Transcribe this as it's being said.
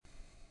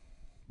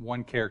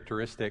One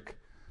characteristic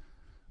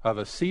of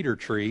a cedar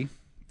tree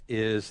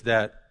is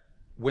that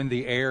when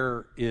the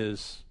air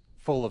is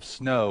full of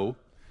snow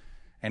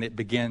and it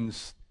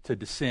begins to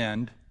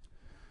descend,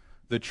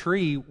 the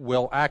tree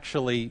will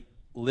actually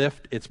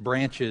lift its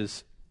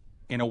branches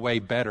in a way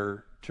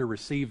better to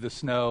receive the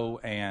snow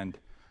and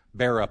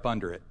bear up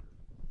under it.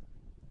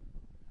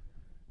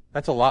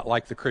 That's a lot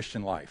like the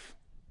Christian life.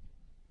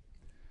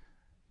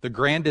 The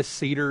grandest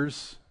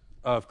cedars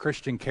of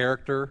Christian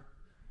character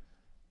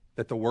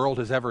that the world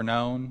has ever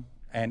known,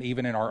 and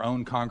even in our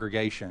own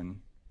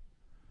congregation,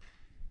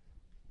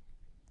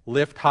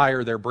 lift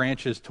higher their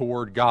branches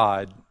toward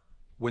God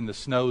when the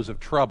snows of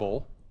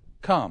trouble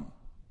come.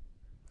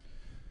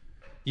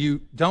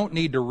 You don't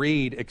need to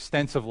read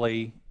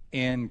extensively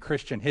in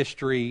Christian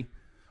history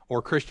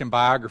or Christian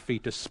biography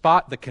to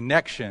spot the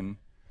connection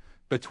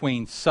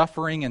between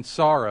suffering and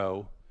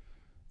sorrow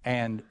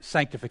and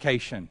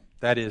sanctification.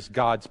 That is,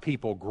 God's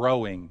people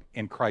growing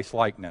in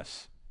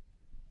Christ-likeness.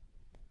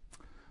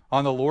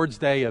 On the Lord's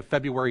Day of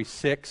February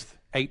 6th,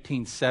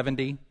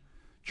 1870,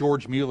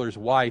 George Mueller's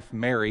wife,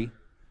 Mary,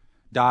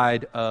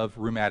 died of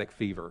rheumatic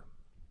fever.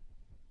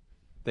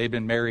 They'd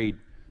been married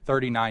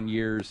 39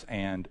 years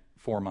and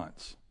 4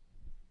 months.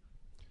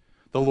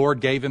 The Lord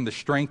gave him the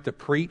strength to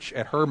preach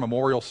at her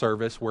memorial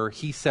service, where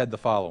he said the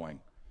following: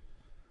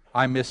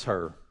 "I miss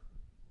her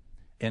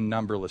in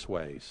numberless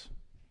ways,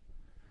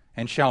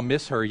 and shall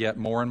miss her yet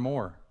more and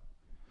more.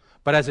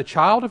 But as a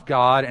child of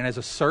God and as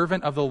a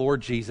servant of the Lord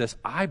Jesus,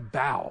 I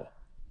bow.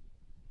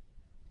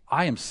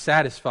 I am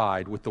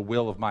satisfied with the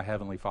will of my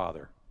Heavenly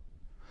Father.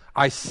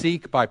 I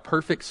seek by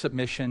perfect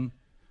submission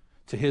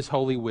to His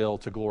holy will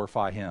to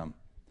glorify Him.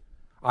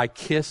 I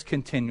kiss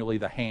continually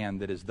the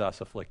hand that has thus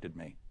afflicted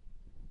me."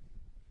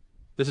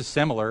 This is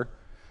similar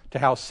to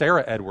how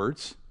Sarah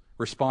Edwards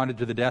responded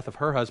to the death of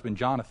her husband,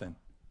 Jonathan.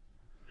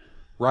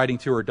 Writing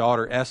to her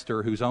daughter,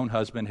 Esther, whose own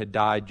husband had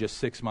died just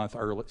 6 months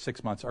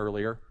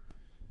earlier,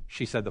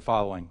 she said the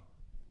following: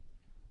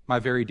 "My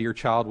very dear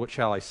child, what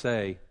shall I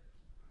say?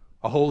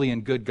 A holy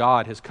and good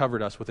God has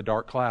covered us with a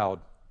dark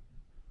cloud.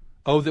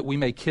 Oh, that we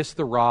may kiss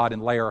the rod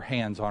and lay our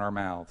hands on our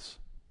mouths.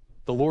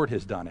 The Lord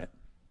has done it.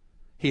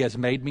 He has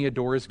made me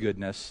adore His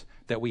goodness,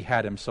 that we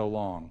had Him so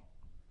long.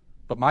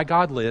 But my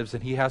God lives,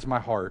 and He has my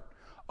heart.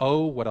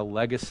 Oh, what a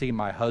legacy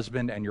my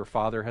husband and your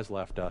father has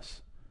left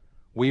us.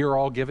 We are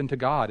all given to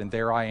God, and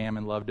there I am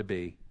and love to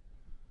be.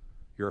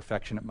 Your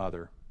affectionate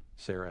mother,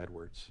 Sarah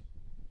Edwards."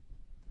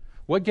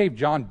 What gave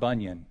John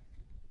Bunyan,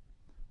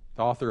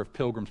 the author of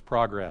Pilgrim's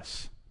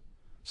Progress,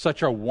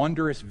 such a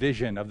wondrous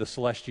vision of the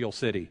celestial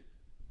city?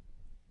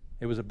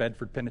 It was a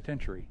Bedford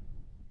penitentiary.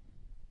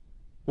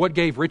 What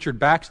gave Richard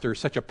Baxter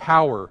such a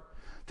power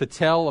to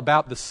tell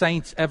about the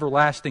saints'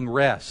 everlasting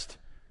rest?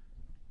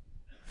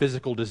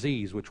 Physical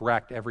disease which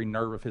racked every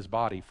nerve of his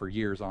body for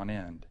years on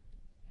end.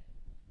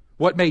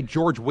 What made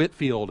George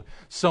Whitefield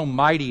so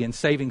mighty in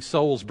saving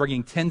souls,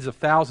 bringing tens of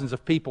thousands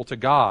of people to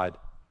God?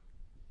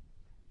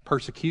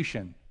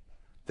 Persecution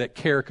that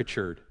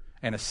caricatured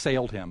and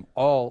assailed him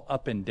all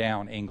up and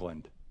down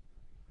England,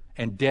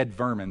 and dead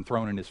vermin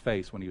thrown in his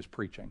face when he was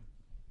preaching.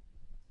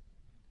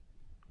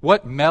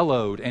 What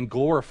mellowed and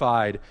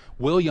glorified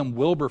William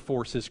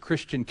Wilberforce's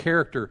Christian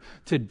character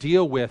to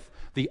deal with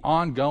the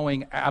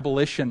ongoing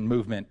abolition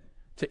movement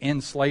to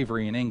end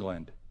slavery in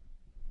England?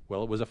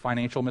 Well, it was a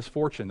financial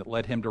misfortune that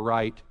led him to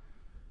write,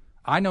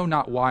 "I know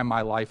not why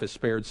my life is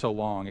spared so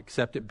long,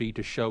 except it be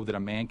to show that a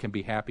man can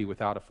be happy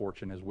without a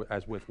fortune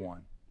as with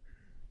one."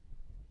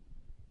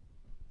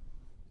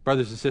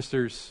 Brothers and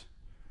sisters,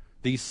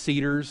 these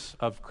cedars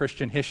of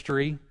Christian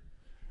history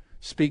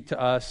speak to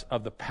us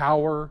of the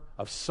power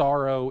of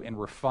sorrow in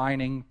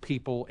refining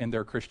people in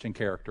their Christian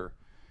character.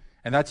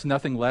 And that's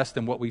nothing less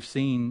than what we've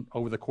seen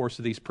over the course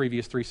of these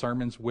previous 3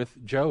 sermons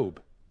with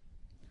Job.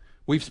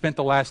 We've spent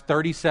the last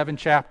 37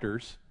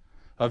 chapters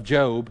of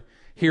Job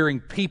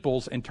hearing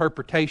people's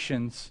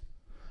interpretations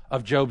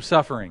of Job's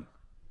suffering.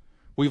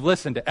 We've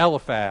listened to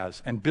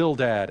Eliphaz and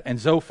Bildad and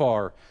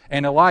Zophar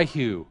and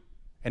Elihu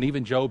and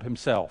even Job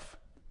himself.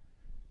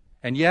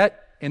 And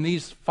yet, in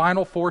these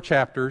final 4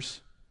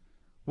 chapters,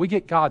 we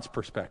get God's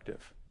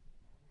perspective.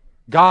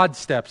 God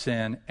steps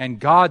in and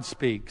God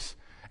speaks,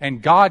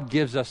 and God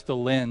gives us the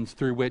lens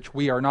through which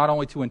we are not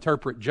only to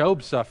interpret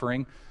Job's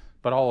suffering,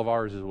 but all of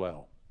ours as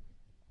well,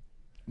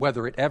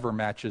 whether it ever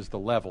matches the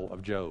level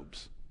of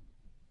Job's.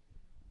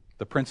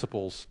 The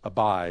principles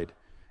abide,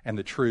 and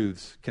the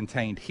truths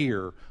contained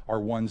here are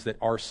ones that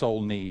our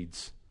soul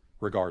needs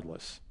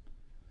regardless.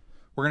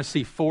 We're going to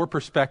see 4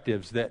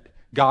 perspectives that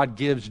God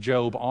gives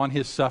Job on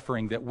his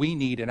suffering that we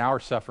need in our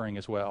suffering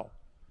as well.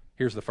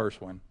 Here's the first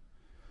one.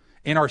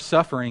 In our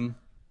suffering,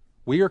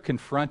 we are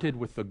confronted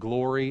with the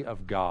glory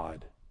of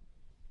God.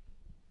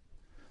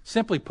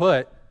 Simply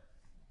put,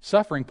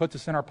 suffering puts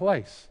us in our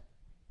place.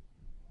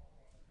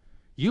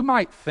 You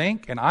might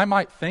think, and I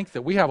might think,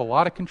 that we have a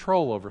lot of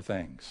control over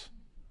things.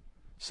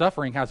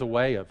 Suffering has a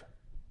way of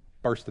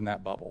bursting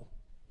that bubble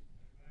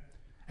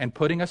and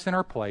putting us in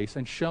our place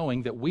and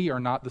showing that we are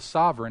not the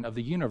sovereign of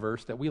the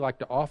universe that we like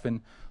to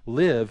often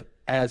live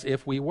as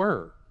if we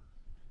were.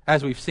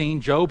 As we've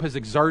seen, Job has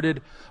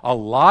exerted a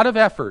lot of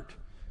effort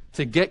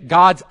to get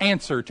God's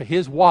answer to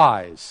his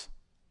whys.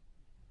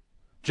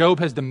 Job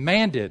has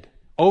demanded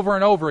over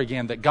and over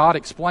again that God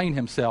explain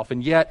himself.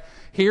 And yet,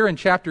 here in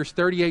chapters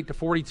 38 to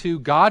 42,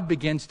 God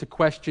begins to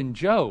question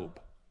Job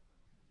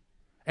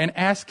and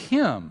ask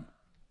him,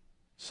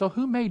 so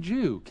who made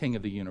you king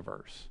of the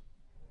universe?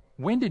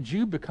 When did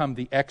you become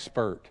the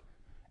expert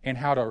in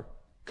how to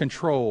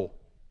control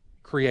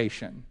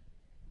creation?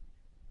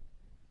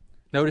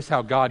 Notice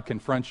how God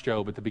confronts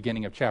Job at the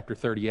beginning of chapter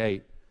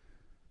 38.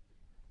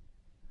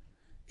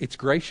 It's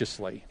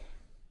graciously.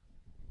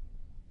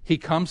 He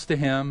comes to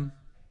him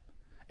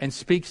and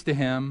speaks to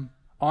him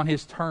on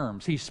his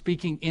terms. He's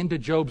speaking into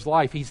Job's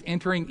life. He's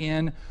entering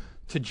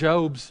into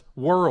Job's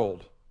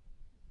world.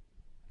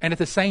 And at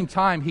the same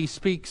time, he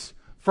speaks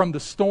from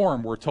the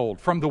storm, we're told,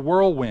 from the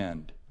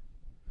whirlwind.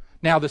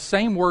 Now, the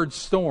same word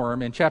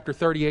storm in chapter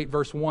 38,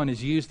 verse 1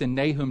 is used in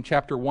Nahum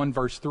chapter 1,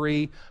 verse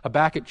 3,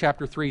 Habakkuk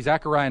chapter 3,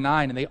 Zechariah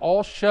 9, and they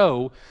all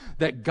show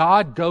that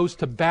God goes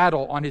to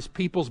battle on his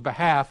people's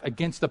behalf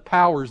against the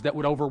powers that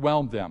would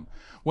overwhelm them.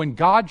 When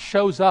God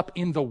shows up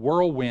in the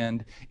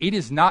whirlwind, it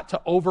is not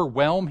to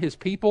overwhelm his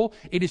people,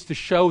 it is to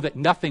show that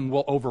nothing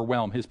will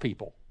overwhelm his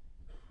people.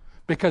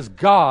 Because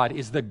God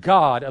is the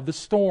God of the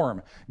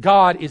storm.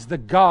 God is the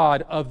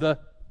God of the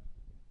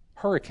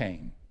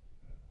hurricane.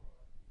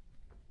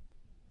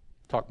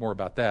 Talk more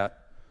about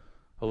that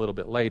a little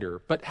bit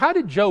later. But how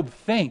did Job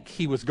think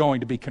he was going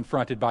to be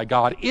confronted by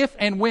God if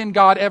and when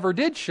God ever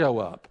did show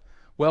up?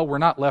 Well, we're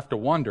not left to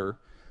wonder.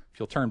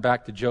 If you'll turn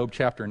back to Job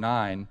chapter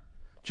 9,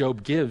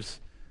 Job gives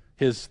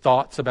his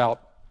thoughts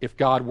about if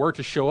God were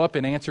to show up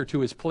in answer to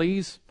his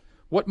pleas,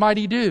 what might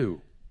he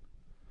do?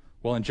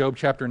 Well, in Job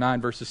chapter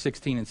 9, verses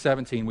 16 and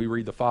 17, we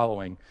read the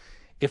following.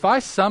 If I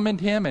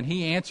summoned him and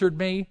he answered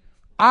me,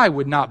 I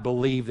would not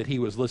believe that he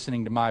was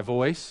listening to my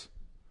voice.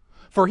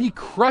 For he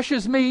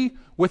crushes me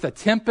with a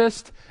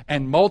tempest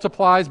and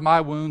multiplies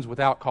my wounds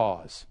without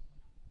cause.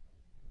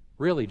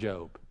 Really,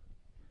 Job?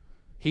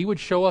 He would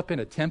show up in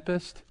a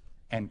tempest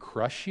and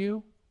crush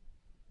you?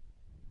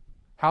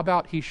 How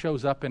about he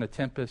shows up in a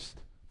tempest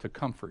to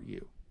comfort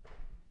you?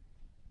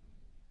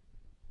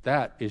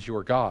 That is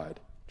your God,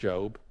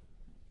 Job.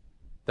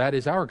 That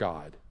is our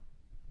God.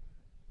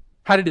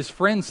 How did his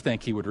friends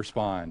think he would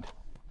respond?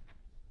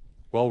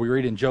 Well, we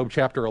read in Job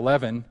chapter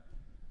 11,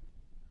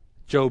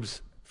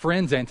 Job's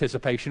friends'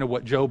 anticipation of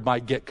what Job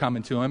might get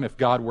coming to him if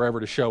God were ever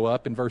to show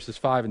up in verses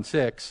 5 and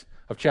 6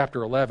 of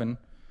chapter 11.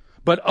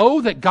 But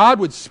oh, that God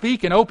would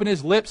speak and open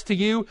his lips to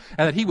you,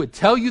 and that he would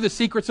tell you the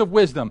secrets of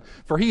wisdom,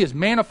 for he is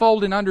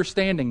manifold in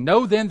understanding.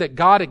 Know then that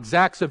God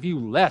exacts of you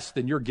less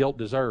than your guilt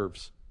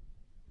deserves.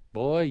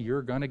 Boy,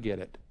 you're going to get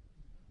it.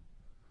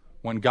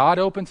 When God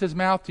opens his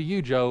mouth to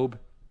you, Job,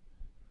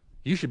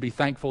 you should be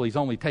thankful he's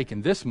only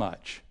taken this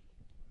much.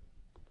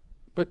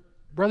 But,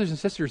 brothers and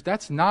sisters,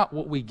 that's not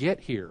what we get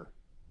here.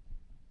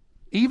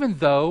 Even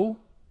though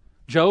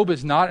Job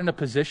is not in a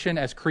position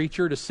as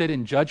creature to sit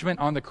in judgment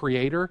on the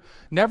Creator,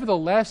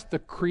 nevertheless, the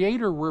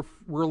Creator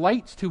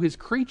relates to his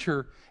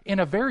creature in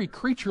a very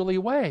creaturely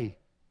way.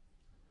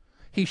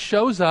 He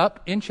shows up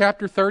in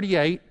chapter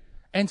 38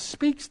 and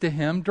speaks to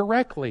him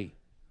directly.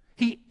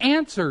 He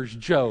answers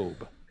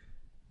Job.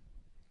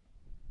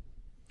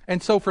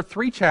 And so for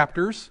 3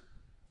 chapters,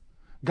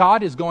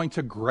 God is going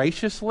to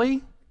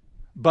graciously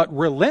but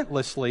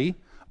relentlessly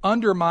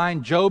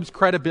undermine Job's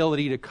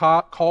credibility to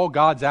call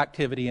God's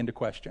activity into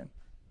question.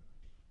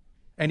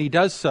 And he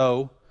does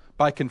so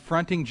by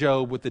confronting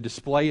Job with the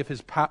display of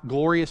his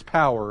glorious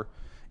power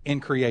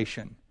in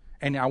creation.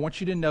 And I want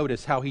you to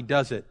notice how he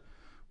does it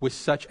with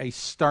such a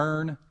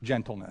stern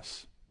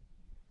gentleness.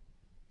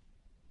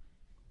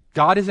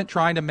 God isn't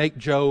trying to make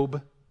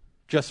Job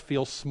just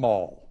feel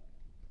small.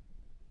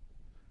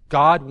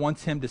 God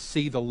wants him to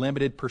see the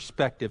limited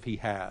perspective he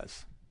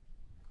has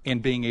in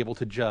being able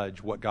to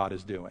judge what God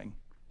is doing.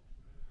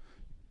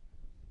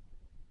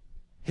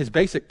 His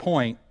basic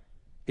point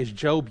is,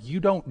 Job,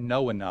 you don't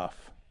know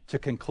enough to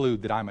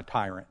conclude that I'm a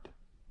tyrant.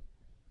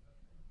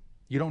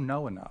 You don't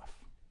know enough.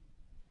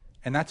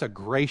 And that's a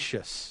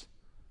gracious,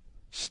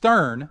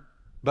 stern,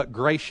 but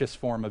gracious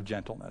form of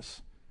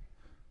gentleness.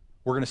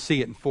 We're going to see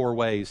it in 4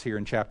 ways here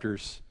in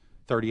chapters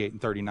 38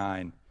 and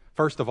 39.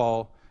 First of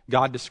all,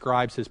 God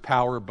describes his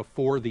power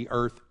before the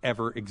earth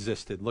ever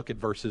existed. Look at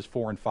verses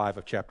 4 and 5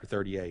 of chapter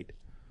 38,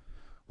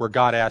 where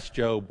God asked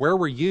Job, where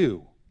were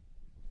you?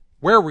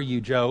 Where were you,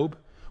 Job,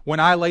 when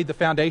I laid the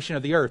foundation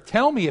of the earth?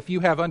 Tell me if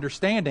you have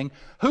understanding.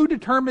 Who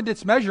determined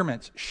its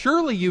measurements?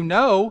 Surely you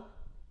know.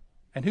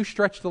 And who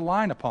stretched the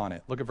line upon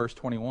it? Look at verse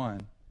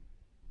 21.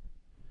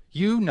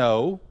 You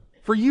know,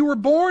 for you were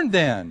born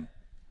then,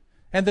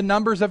 and the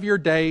numbers of your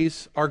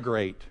days are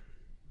great.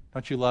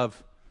 Don't you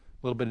love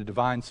a little bit of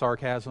divine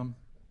sarcasm?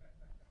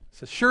 It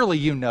says, surely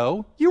you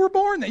know. You were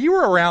born then. You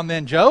were around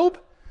then, Job.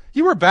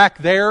 You were back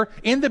there.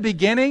 In the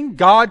beginning,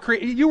 God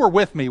created. You were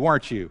with me,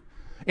 weren't you?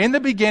 In the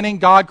beginning,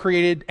 God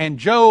created, and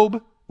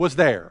Job was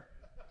there.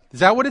 Is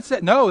that what it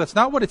said? No, that's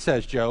not what it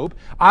says, Job.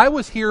 I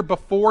was here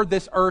before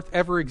this earth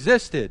ever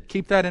existed.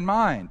 Keep that in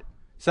mind.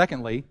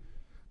 Secondly,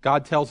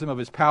 God tells him of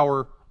his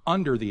power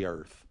under the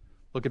earth.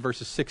 Look at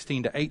verses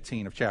 16 to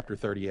 18 of chapter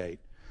 38.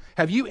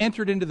 Have you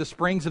entered into the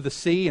springs of the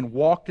sea and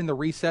walked in the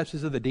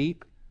recesses of the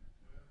deep?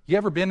 You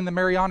ever been in the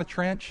Mariana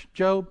Trench,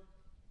 Job?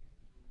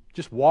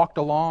 Just walked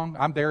along?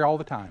 I'm there all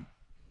the time.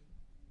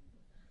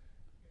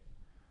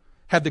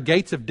 Have the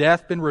gates of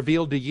death been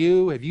revealed to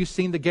you? Have you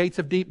seen the gates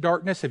of deep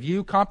darkness? Have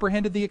you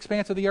comprehended the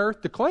expanse of the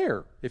earth?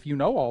 Declare, if you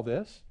know all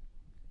this.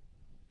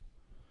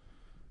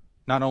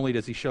 Not only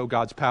does he show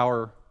God's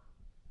power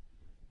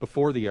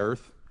before the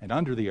earth and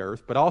under the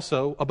earth, but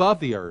also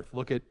above the earth.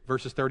 Look at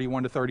verses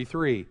 31 to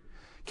 33.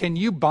 Can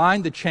you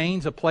bind the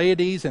chains of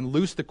Pleiades and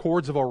loose the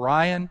cords of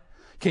Orion?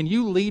 Can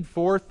you lead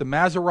forth the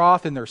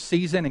Mazzaroth in their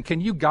season? And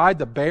can you guide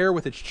the bear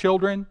with its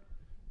children?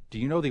 Do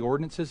you know the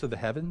ordinances of the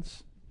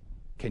heavens?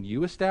 Can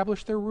you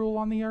establish their rule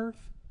on the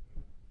earth?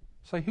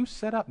 Say, who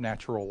set up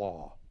natural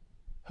law?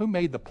 Who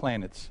made the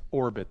planets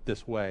orbit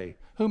this way?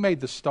 Who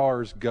made the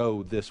stars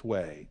go this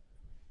way?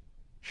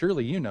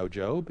 Surely you know,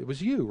 Job. It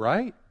was you,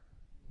 right?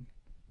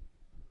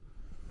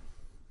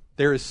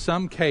 There is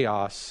some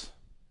chaos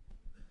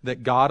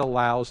that God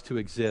allows to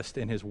exist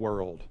in his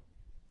world.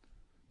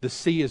 The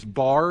sea is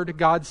barred,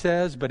 God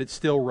says, but it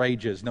still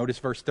rages. Notice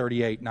verse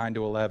 38, 9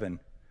 to 11.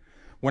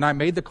 When I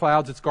made the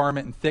clouds its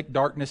garment and thick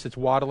darkness its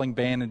waddling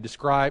band and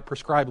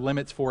prescribed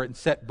limits for it and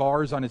set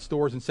bars on its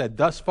doors and said,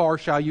 thus far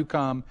shall you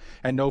come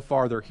and no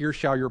farther. Here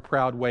shall your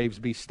proud waves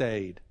be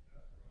stayed.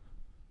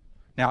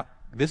 Now,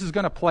 this is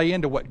going to play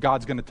into what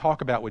God's going to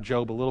talk about with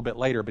Job a little bit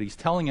later, but he's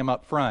telling him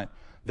up front,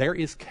 there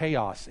is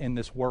chaos in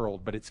this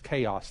world, but it's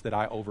chaos that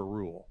I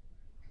overrule.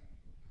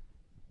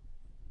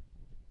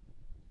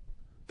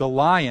 The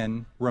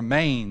lion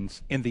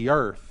remains in the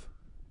earth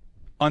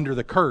under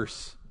the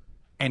curse,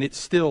 and it's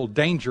still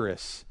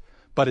dangerous,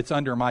 but it's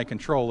under my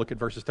control. Look at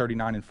verses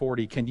 39 and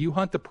 40. Can you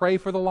hunt the prey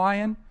for the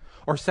lion,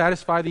 or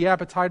satisfy the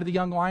appetite of the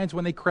young lions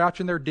when they crouch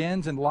in their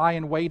dens and lie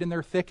in wait in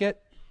their thicket?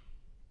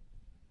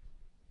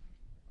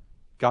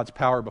 God's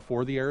power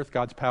before the earth,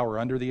 God's power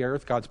under the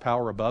earth, God's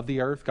power above the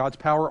earth, God's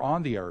power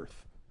on the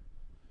earth.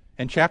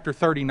 In chapter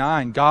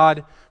 39,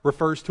 God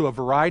refers to a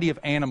variety of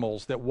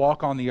animals that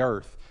walk on the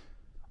earth,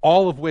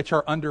 all of which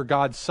are under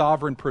God's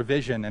sovereign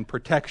provision and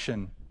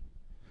protection.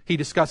 He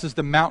discusses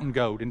the mountain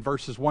goat in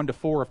verses 1 to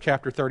 4 of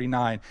chapter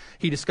 39.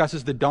 He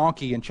discusses the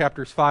donkey in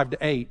chapters 5 to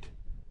 8.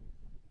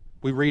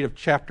 We read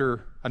of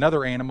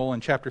another animal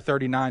in chapter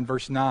 39,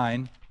 verse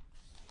 9.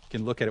 You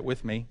can look at it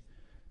with me.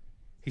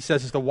 He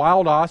says, is the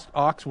wild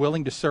ox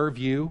willing to serve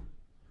you?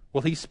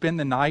 Will he spend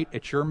the night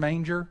at your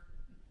manger?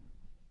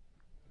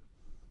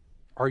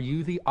 Are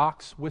you the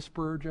ox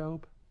whisperer,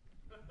 Job?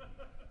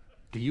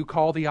 Do you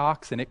call the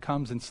ox and it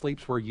comes and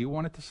sleeps where you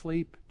want it to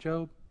sleep,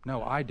 Job?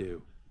 No, I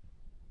do.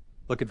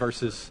 Look at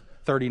chapter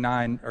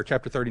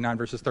 39,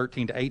 verses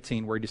 13 to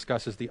 18, where he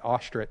discusses the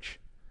ostrich.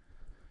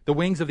 The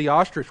wings of the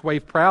ostrich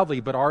wave proudly,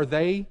 but are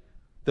they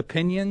the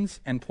pinions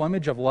and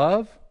plumage of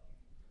love?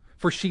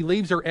 For she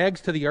leaves her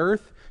eggs to the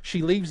earth.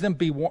 She leaves them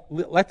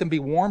let them be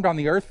warmed on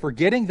the earth,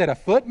 forgetting that a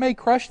foot may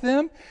crush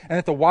them and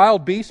that the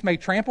wild beast may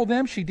trample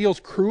them. She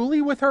deals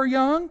cruelly with her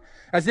young,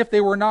 as if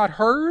they were not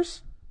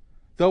hers.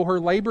 Though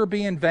her labor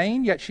be in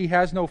vain, yet she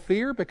has no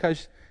fear,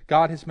 because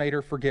God has made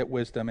her forget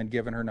wisdom and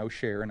given her no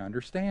share in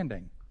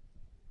understanding.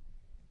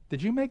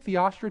 Did you make the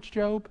ostrich,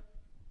 Job?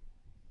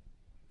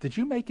 Did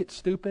you make it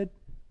stupid?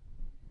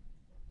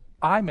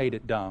 I made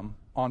it dumb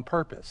on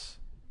purpose,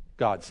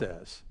 God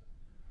says.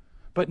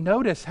 But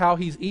notice how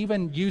he's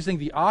even using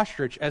the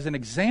ostrich as an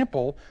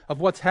example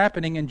of what's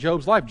happening in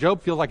Job's life.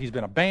 Job feels like he's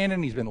been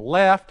abandoned, he's been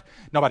left,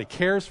 nobody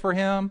cares for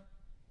him.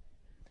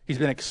 He's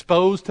been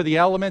exposed to the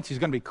elements, he's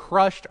going to be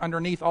crushed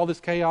underneath all this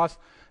chaos.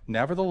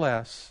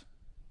 Nevertheless,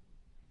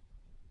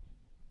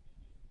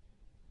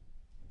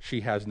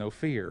 she has no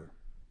fear.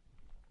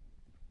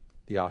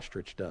 The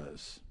ostrich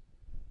does.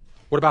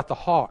 What about the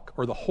hawk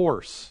or the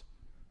horse?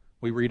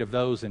 We read of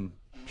those in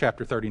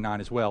chapter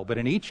 39 as well. But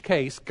in each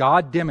case,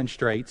 God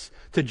demonstrates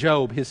to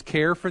Job his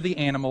care for the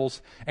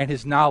animals and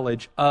his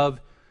knowledge of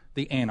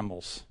the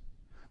animals.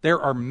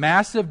 There are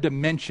massive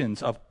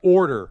dimensions of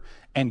order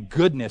and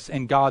goodness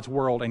in God's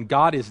world, and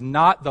God is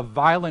not the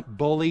violent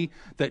bully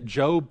that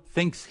Job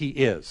thinks he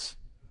is.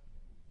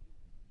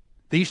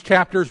 These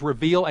chapters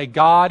reveal a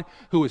God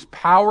who is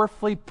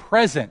powerfully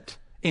present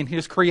in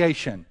his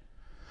creation.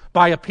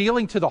 By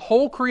appealing to the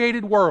whole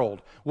created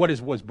world, what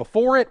was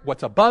before it,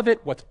 what's above it,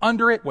 what's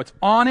under it, what's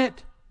on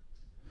it,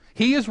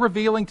 he is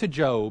revealing to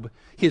Job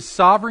his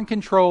sovereign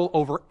control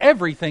over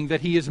everything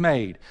that he has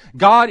made.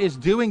 God is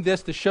doing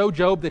this to show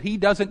Job that he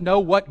doesn't know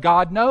what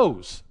God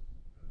knows.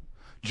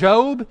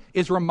 Job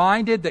is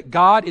reminded that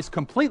God is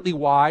completely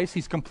wise,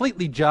 he's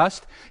completely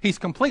just, he's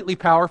completely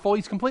powerful,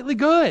 he's completely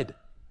good.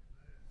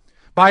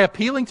 By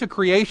appealing to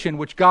creation,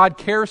 which God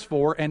cares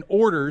for and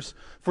orders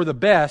for the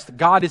best,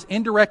 God is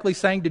indirectly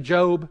saying to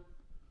Job,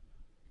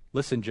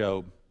 listen,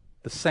 Job,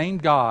 the same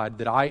God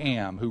that I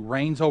am, who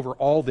reigns over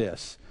all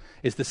this,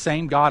 is the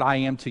same God I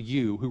am to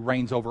you, who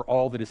reigns over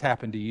all that has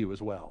happened to you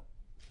as well.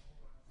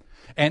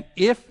 And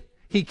if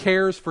he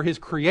cares for his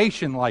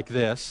creation like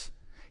this,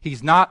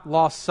 He's not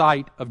lost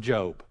sight of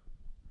Job.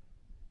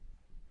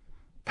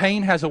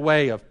 Pain has a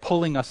way of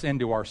pulling us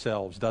into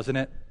ourselves, doesn't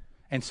it?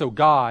 And so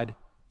God,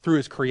 through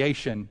His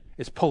creation,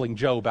 is pulling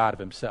Job out of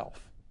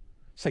himself.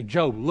 Say,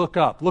 Job, look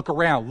up, look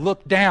around,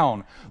 look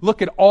down.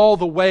 Look at all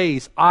the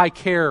ways I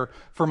care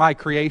for my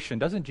creation.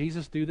 Doesn't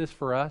Jesus do this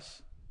for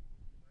us?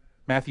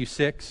 Matthew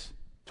 6,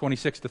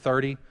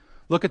 26-30.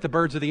 Look at the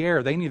birds of the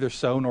air. They neither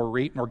sow nor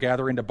reap nor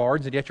gather into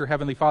barns, and yet your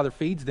heavenly Father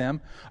feeds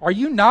them. Are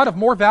you not of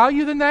more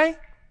value than they?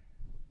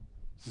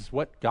 This is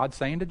what God's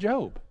saying to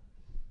Job.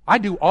 I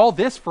do all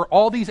this for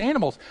all these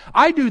animals.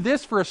 I do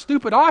this for a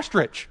stupid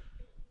ostrich.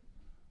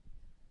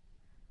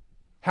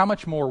 How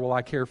much more will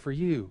I care for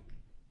you?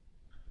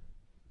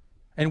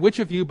 And which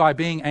of you, by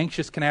being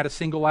anxious, can add a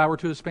single hour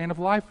to the span of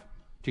life?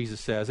 Jesus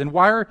says. And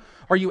why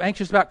are you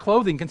anxious about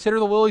clothing? Consider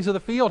the lilies of the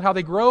field, how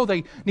they grow.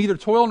 They neither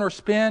toil nor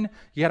spin.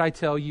 Yet I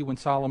tell you, when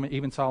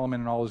even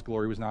Solomon in all his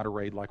glory was not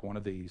arrayed like one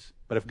of these.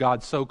 But if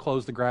God so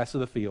clothes the grass of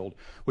the field,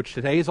 which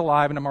today is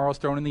alive and tomorrow is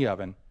thrown in the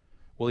oven,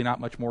 will He not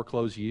much more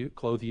clothe you,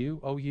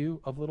 O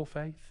you of little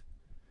faith?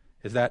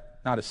 Is that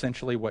not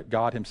essentially what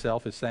God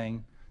Himself is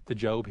saying to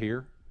Job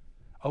here?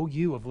 O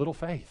you of little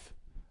faith,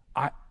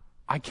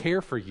 I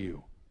care for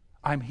you.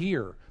 I'm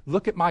here.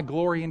 Look at my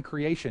glory in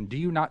creation. Do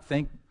you not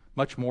think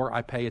much more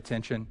I pay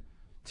attention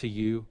to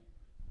you?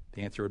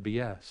 The answer would be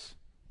yes.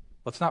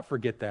 Let's not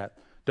forget that.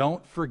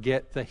 Don't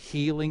forget the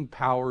healing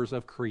powers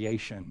of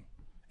creation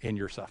in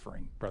your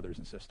suffering, brothers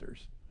and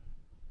sisters.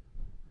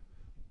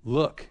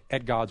 Look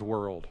at God's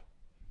world.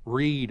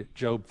 Read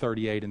Job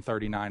 38 and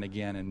 39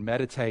 again and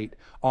meditate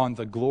on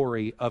the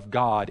glory of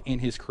God in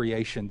His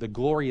creation, the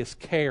glorious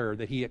care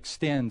that He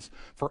extends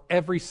for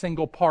every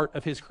single part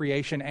of His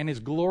creation and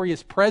His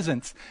glorious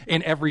presence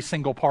in every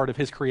single part of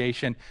His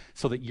creation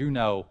so that you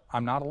know,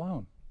 I'm not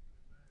alone.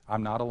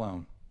 I'm not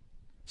alone.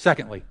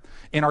 Secondly,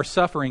 in our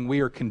suffering, we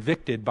are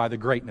convicted by the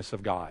greatness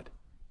of God.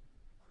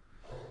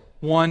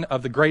 One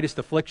of the greatest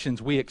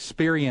afflictions we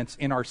experience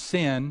in our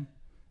sin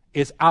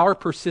is our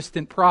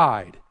persistent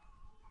pride.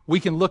 We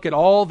can look at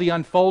all the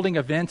unfolding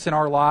events in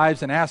our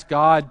lives and ask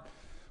God,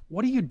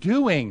 what are you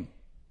doing?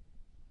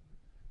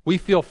 We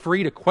feel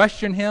free to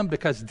question Him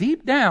because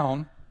deep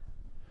down,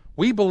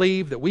 we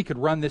believe that we could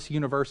run this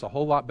universe a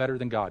whole lot better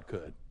than God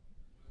could.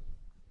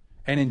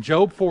 And in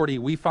Job 40,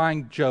 we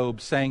find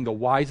Job saying the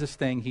wisest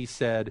thing he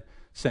said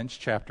since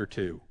chapter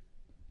 2,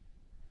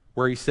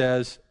 where he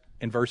says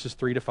in verses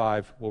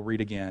 3-5, we'll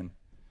read again,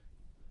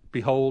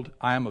 Behold,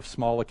 I am of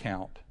small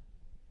account.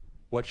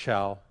 What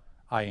shall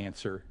I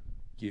answer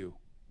you?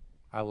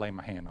 I lay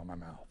my hand on my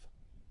mouth.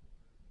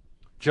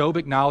 Job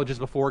acknowledges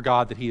before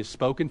God that he has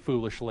spoken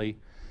foolishly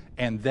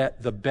and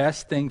that the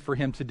best thing for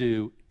him to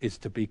do is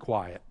to be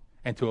quiet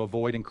and to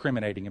avoid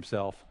incriminating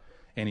himself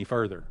any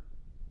further.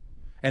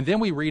 And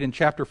then we read in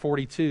chapter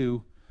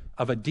 42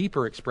 of a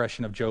deeper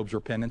expression of Job's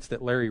repentance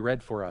that Larry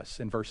read for us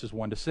in verses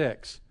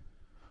 1-6,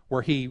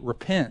 where he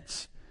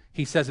repents.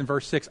 He says in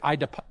verse 6, I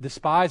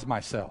despise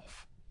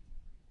myself.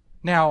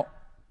 Now,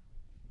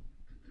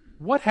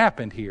 what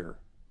happened here?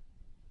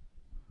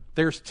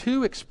 There's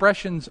two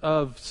expressions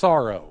of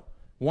sorrow,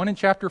 one in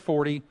chapter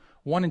 40,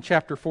 one in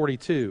chapter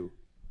 42.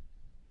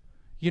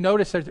 You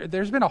notice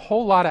there's been a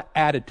whole lot of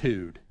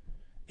attitude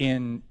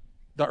in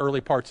the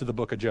early parts of the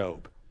book of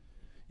Job.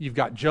 You've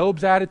got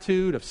Job's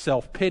attitude of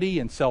self-pity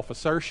and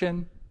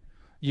self-assertion.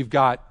 You've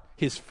got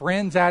his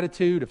friend's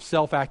attitude of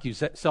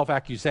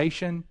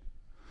self-accusation.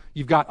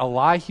 You've got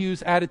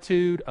Elihu's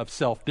attitude of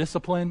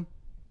self-discipline.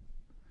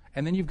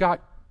 And then you've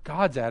got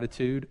God's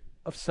attitude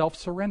of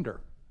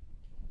self-surrender.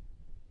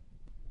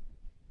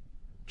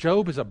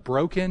 Job is a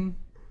broken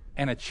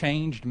and a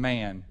changed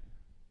man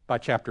by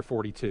chapter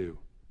 42.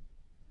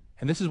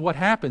 And this is what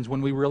happens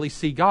when we really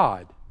see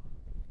God.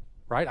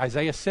 Right?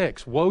 Isaiah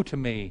 6, woe to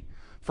me,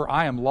 for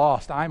I am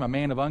lost. I am a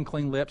man of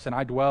unclean lips, and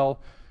I dwell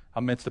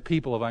amidst the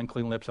people of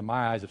unclean lips, and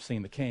my eyes have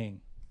seen the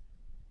King.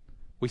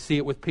 We see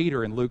it with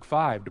Peter in Luke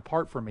 5.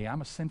 Depart from me,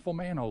 I'm a sinful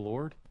man, O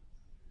Lord.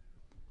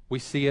 We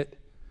see it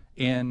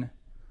in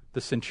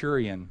the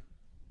centurion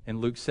in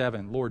Luke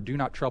 7. Lord, do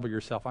not trouble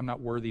yourself. I'm not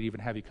worthy to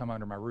even have you come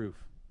under my roof.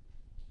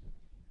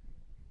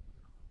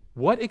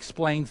 What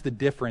explains the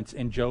difference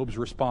in Job's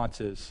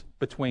responses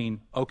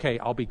between, okay,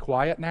 I'll be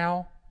quiet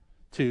now,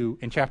 to,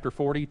 in chapter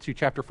 40, to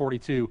chapter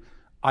 42,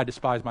 I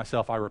despise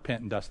myself, I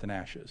repent in dust and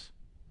ashes?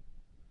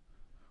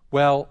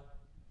 Well,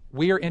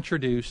 we are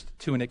introduced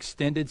to an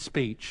extended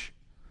speech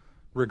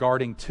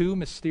regarding two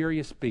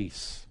mysterious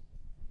beasts,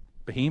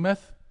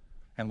 Behemoth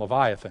and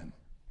Leviathan.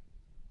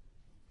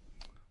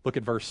 Look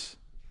at verse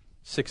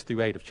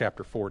 6-8 of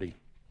chapter 40.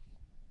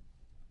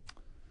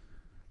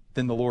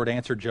 Then the Lord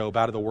answered Job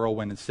out of the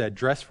whirlwind and said,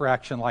 Dress for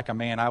action like a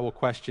man, I will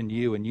question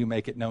you, and you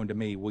make it known to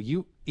me. Will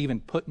you even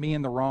put me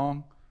in the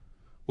wrong?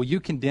 Will you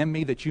condemn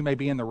me that you may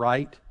be in the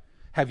right?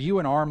 Have you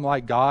an arm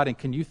like God, and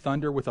can you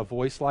thunder with a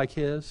voice like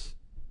His?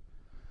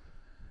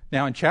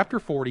 Now in chapter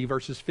 40,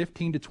 verses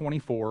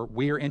 15-24,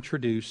 we are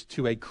introduced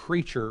to a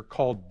creature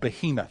called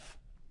Behemoth.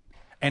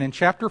 And in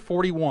chapter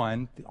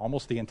 41,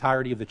 almost the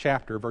entirety of the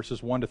chapter,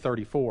 verses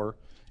 1-34,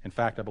 In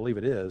fact, I believe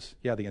it is.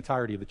 Yeah, the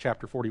entirety of the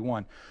chapter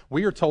 41.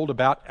 We are told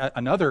about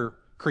another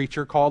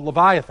creature called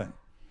Leviathan.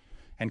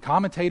 And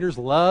commentators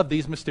love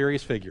these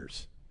mysterious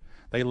figures.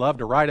 They love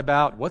to write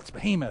about what's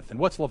Behemoth and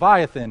what's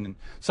Leviathan. And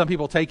some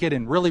people take it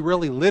in really,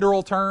 really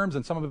literal terms,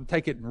 and some of them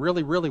take it in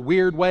really, really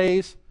weird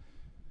ways.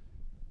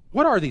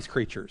 What are these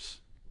creatures?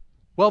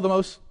 Well, the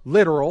most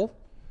literal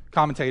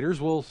commentators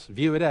will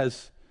view it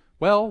as,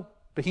 well,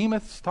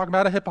 Behemoth's talking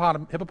about a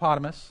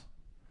hippopotamus,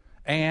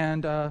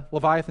 and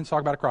Leviathan's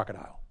talking about a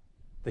crocodile.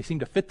 They seem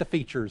to fit the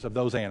features of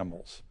those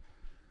animals.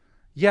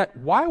 Yet,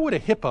 why would a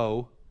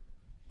hippo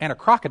and a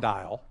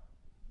crocodile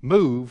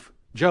move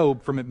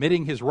Job from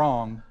admitting his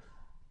wrong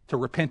to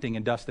repenting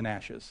in dust and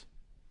ashes?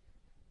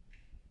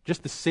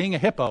 Just seeing a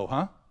hippo,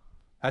 huh?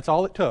 That's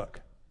all it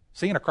took.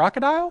 Seeing a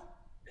crocodile?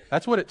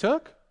 That's what it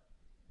took?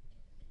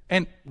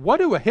 And what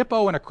do a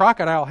hippo and a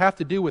crocodile have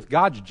to do with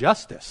God's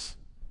justice?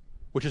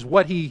 Which is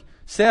what he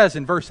says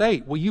in verse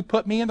 8. Will you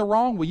put me in the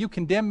wrong? Will you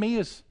condemn me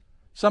as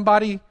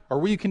somebody, or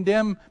will you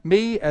condemn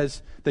me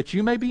as that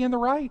you may be in the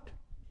right?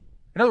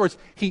 In other words,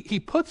 he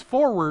puts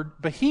forward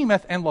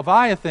Behemoth and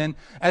Leviathan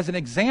as an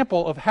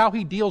example of how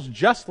he deals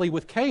justly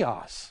with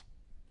chaos.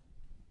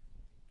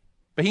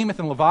 Behemoth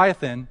and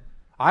Leviathan,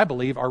 I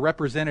believe, are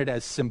represented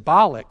as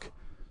symbolic,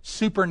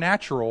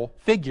 supernatural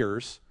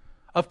figures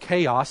of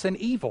chaos and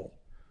evil.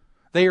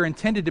 They are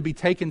intended to be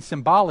taken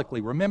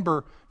symbolically.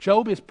 Remember,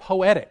 Job is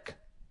poetic.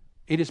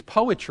 It is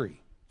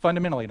poetry,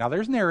 fundamentally. Now,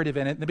 there's narrative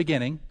in it in the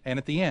beginning and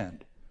at the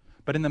end.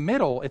 But in the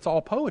middle, it's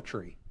all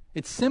poetry.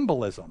 It's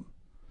symbolism.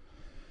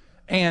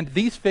 And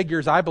these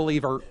figures, I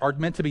believe, are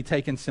meant to be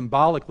taken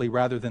symbolically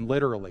rather than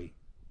literally.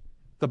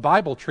 The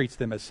Bible treats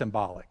them as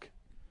symbolic.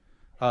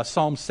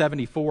 Psalm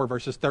 74,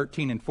 verses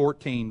 13 and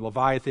 14,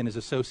 Leviathan is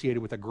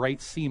associated with a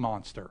great sea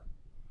monster.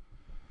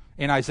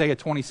 In Isaiah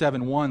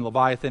 27:1,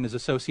 Leviathan is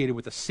associated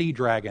with a sea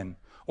dragon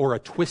or a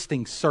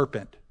twisting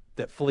serpent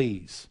that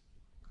flees.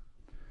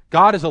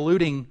 God is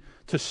alluding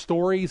to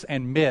stories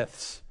and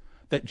myths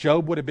that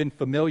Job would have been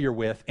familiar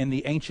with in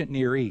the ancient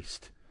Near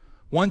East.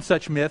 One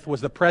such myth was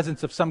the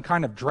presence of some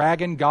kind of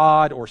dragon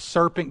god or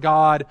serpent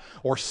god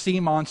or sea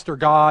monster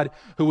god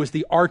who was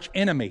the arch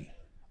enemy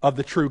of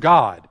the true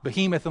God.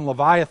 Behemoth and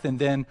Leviathan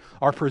then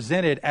are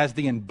presented as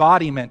the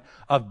embodiment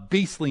of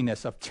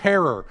beastliness, of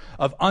terror,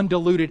 of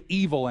undiluted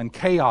evil and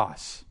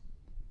chaos.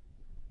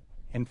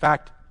 In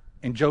fact,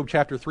 in Job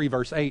chapter 3,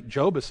 verse 8,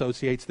 Job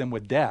associates them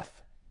with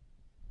death.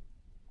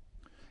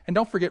 And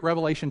don't forget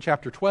Revelation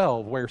chapter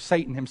 12, where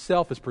Satan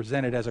himself is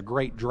presented as a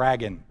great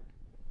dragon.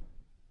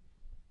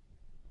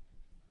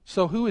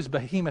 So who is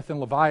Behemoth and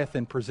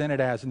Leviathan presented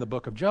as in the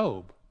book of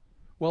Job?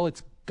 Well,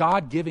 it's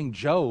God giving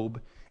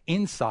Job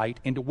insight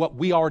into what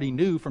we already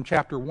knew from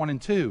chapter 1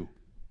 and 2.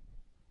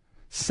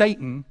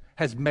 Satan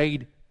has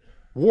made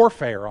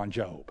warfare on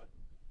Job.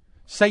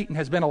 Satan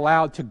has been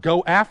allowed to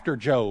go after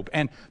Job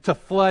and to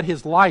flood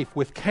his life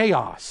with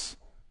chaos.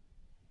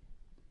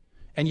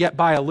 And yet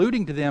by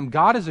alluding to them,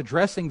 God is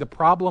addressing the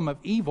problem of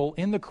evil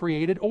in the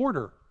created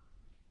order.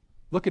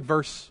 Look at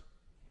verse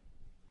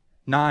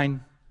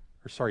 10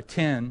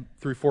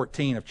 through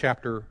 14 of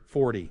chapter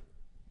 40.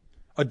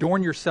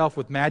 Adorn yourself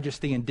with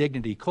majesty and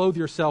dignity. Clothe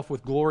yourself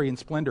with glory and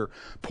splendor.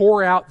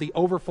 Pour out the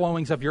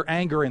overflowings of your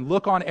anger and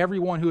look on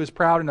everyone who is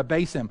proud and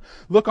abase him.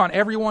 Look on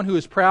everyone who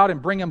is proud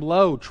and bring him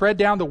low. Tread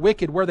down the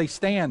wicked where they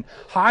stand.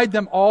 Hide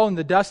them all in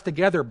the dust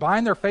together.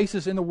 Bind their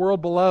faces in the world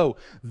below.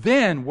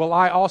 Then will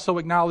I also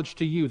acknowledge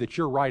to you that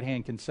your right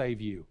hand can save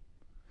you.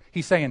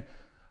 He's saying,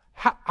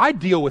 I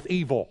deal with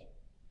evil.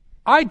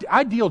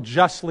 I deal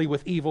justly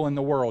with evil in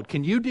the world.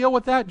 Can you deal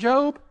with that,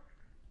 Job?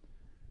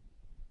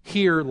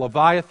 Here,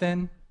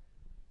 Leviathan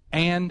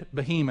and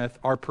Behemoth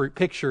are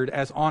pictured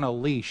as on a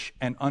leash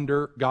and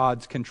under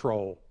God's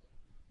control.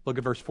 Look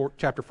at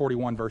chapter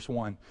 41, verse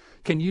 1.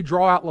 Can you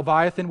draw out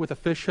Leviathan with a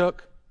fish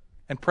hook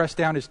and press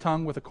down his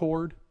tongue with a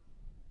cord?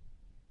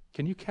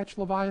 Can you catch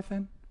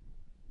Leviathan?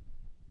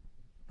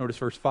 Notice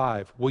verse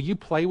 5. Will you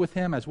play with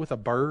him as with a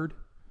bird?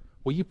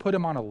 Will you put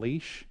him on a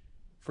leash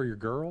for your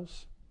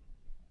girls?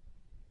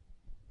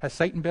 Has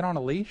Satan been on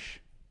a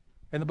leash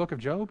in the book of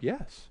Job?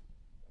 Yes.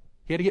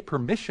 He had to get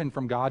permission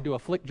from God to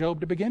afflict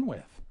Job to begin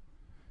with.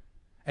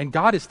 And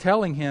God is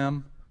telling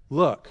him,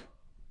 look,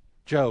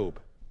 Job,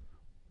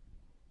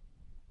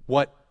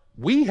 what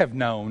we have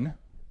known,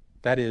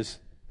 that is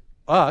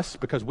us,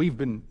 because we've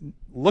been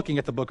looking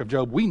at the book of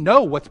Job, we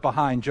know what's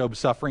behind Job's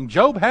suffering.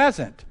 Job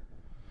hasn't.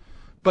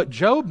 But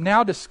Job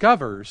now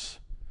discovers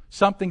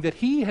something that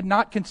he had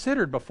not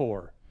considered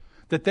before,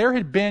 that there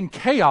had been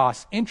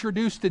chaos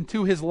introduced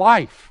into his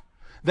life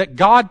that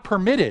God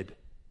permitted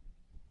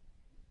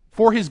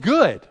for his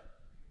good.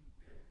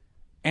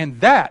 And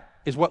that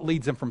is what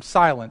leads him from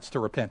silence to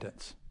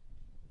repentance.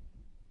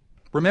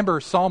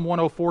 Remember Psalm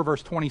 104,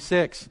 verse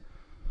 26.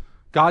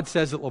 God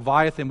says that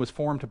Leviathan was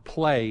formed to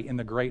play in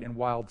the great and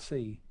wild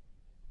sea.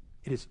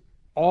 It is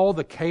all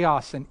the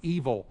chaos and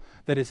evil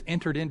that has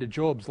entered into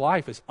Job's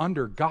life is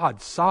under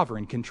God's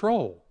sovereign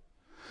control.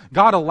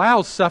 God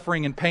allows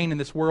suffering and pain in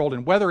this world,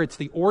 and whether it's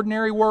the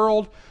ordinary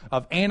world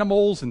of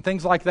animals and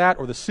things like that,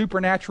 or the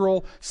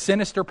supernatural,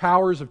 sinister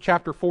powers of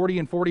chapter 40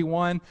 and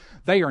 41,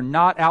 they are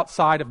not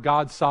outside of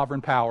God's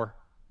sovereign power.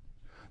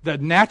 The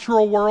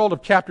natural world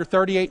of chapter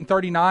 38 and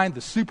 39,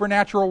 the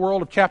supernatural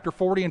world of chapter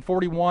 40 and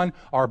 41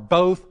 are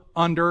both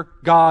under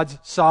God's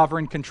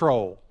sovereign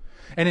control.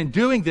 And in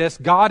doing this,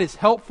 God is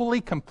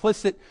helpfully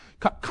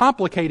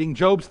complicating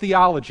Job's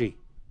theology.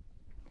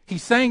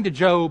 He's saying to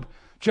Job,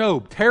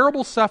 Job,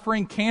 terrible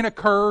suffering can't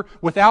occur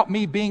without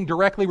me being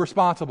directly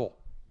responsible.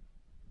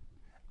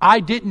 I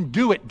didn't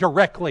do it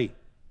directly.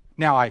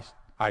 Now,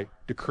 I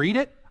decreed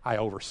it, I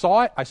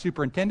oversaw it, I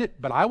superintended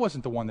it, but I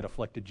wasn't the one that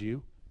afflicted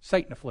you.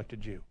 Satan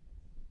afflicted you.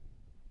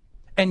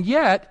 And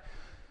yet,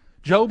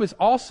 God is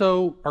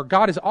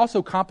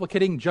also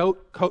complicating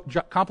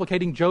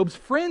Job's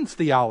friend's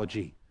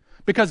theology,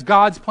 because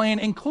God's plan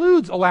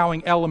includes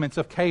allowing elements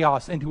of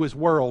chaos into his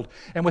world,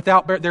 and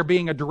without there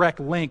being a direct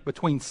link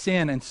between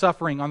sin and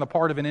suffering on the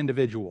part of an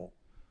individual.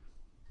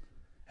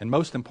 And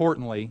most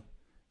importantly,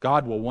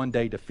 God will one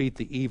day defeat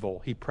the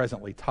evil he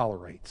presently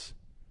tolerates.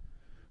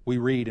 We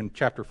read in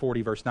chapter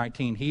 40, verse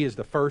 19, "He is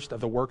the first of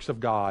the works of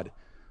God.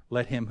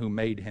 Let him who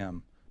made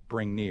him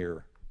bring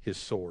near his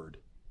sword."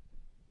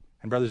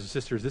 And brothers and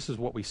sisters, this is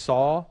what we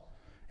saw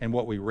and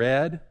what we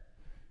read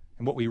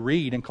and what we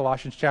read in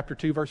Colossians chapter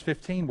 2, verse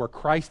 15, where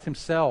Christ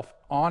himself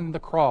on the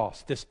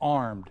cross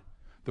disarmed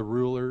the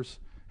rulers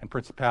and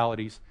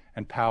principalities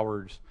and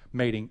powers,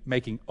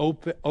 making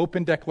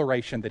open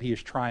declaration that he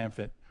is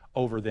triumphant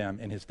over them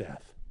in his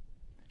death.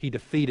 He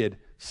defeated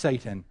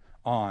Satan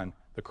on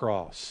the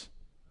cross.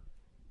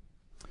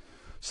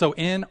 So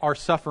in our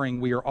suffering,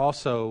 we are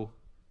also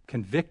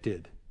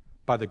convicted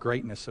by the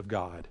greatness of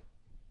God.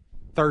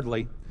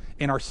 Thirdly,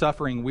 in our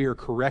suffering, we are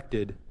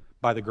corrected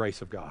by the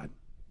grace of God.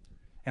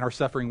 In our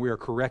suffering, we are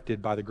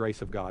corrected by the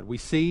grace of God. We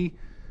see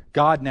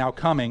God now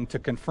coming to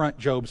confront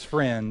Job's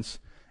friends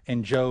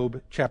in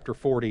Job chapter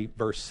 40,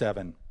 verse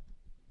 7,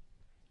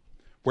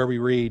 where we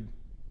read,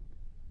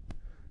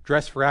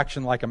 "Dress for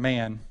action like a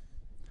man.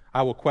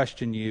 I will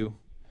question you,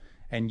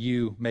 and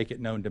you make it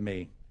known to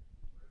me."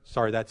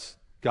 Sorry, that's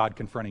God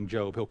confronting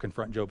Job. He'll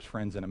confront Job's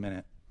friends in a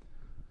minute.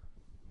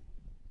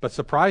 But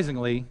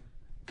surprisingly,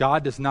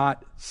 God does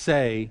not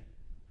say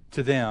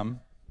to them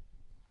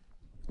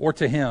or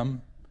to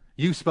him,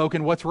 "You've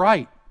spoken what's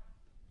right."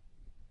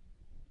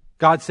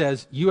 God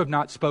says, "You have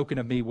not spoken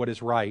of me what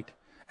is right,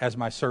 as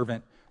my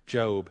servant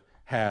Job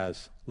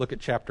has." Look at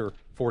chapter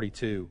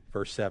 42,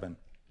 verse 7.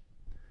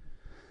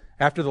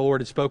 "After the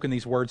Lord had spoken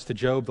these words to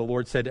Job, the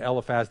Lord said to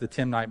Eliphaz the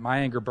Timnite, 'My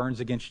anger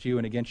burns against you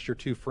and against your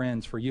two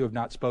friends, for you have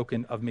not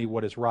spoken of me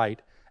what is right,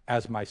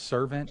 as my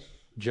servant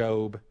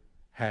Job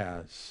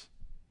has.'"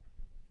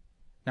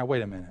 Now,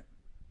 wait a minute.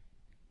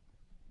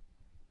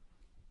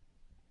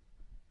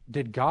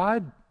 Did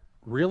God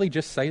really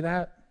just say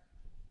that?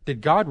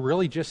 Did God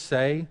really just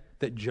say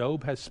that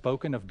Job has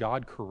spoken of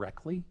God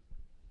correctly?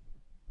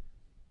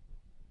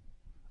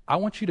 I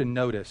want you to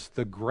notice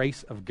the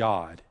grace of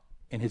God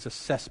in his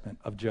assessment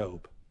of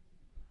Job.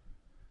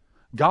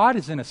 God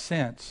is, in a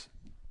sense,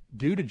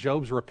 due to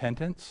Job's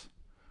repentance,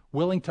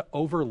 willing to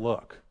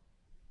overlook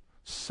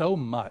so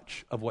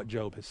much of what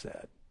Job has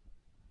said.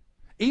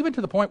 Even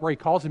to the point where he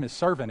calls him his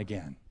servant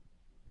again.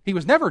 He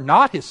was never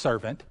not his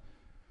servant,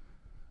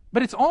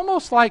 but it's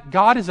almost like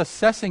God is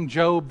assessing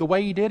Job the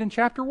way he did in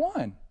chapter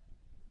 1.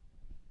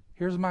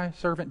 "Here's my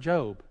servant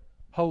Job,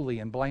 holy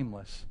and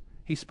blameless.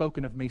 He's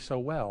spoken of me so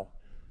well."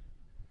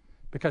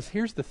 Because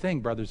here's the thing,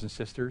 brothers and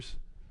sisters.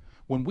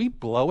 When we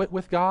blow it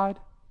with God,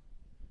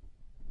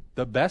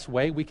 the best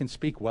way we can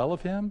speak well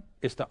of him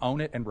is to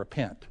own it and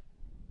repent.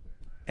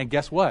 And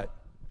guess what?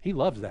 He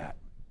loves that.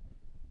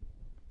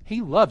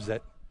 He loves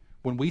it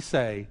when we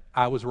say,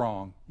 "I was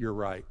wrong, you're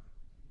right."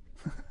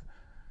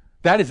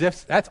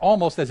 That's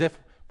almost as if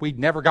we'd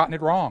never gotten it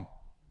wrong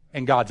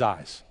in God's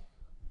eyes.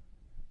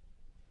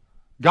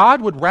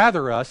 God would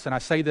rather us, and I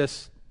say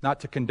this not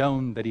to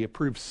condone that he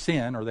approves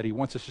sin or that he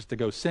wants us just to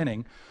go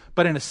sinning,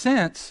 but in a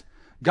sense,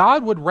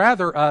 God would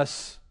rather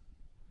us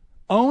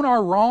own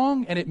our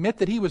wrong and admit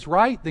that he was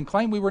right than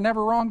claim we were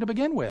never wrong to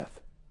begin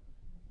with.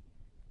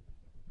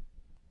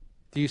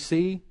 Do you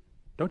see?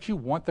 Don't you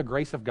want the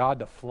grace of God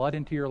to flood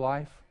into your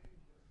life?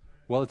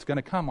 Well, it's going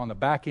to come on the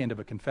back end of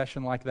a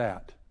confession like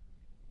that.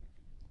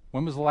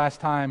 When was the last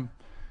time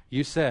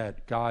you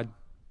said, "God,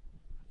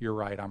 you're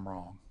right, I'm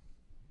wrong"?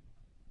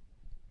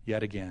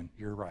 Yet again,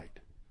 you're right,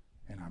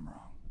 and I'm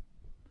wrong.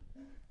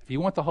 If you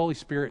want the Holy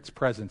Spirit's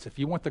presence, if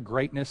you want the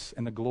greatness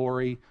and the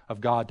glory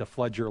of God to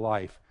flood your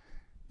life,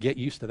 get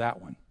used to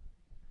that one.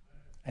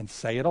 And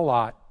say it a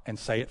lot, and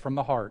say it from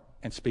the heart,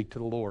 and speak to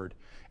the Lord.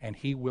 And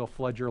he will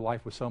flood your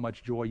life with so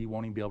much joy you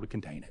won't even be able to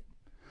contain it.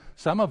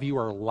 Some of you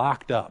are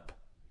locked up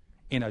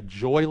in a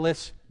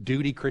joyless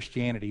duty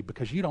Christianity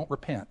because you don't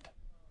repent.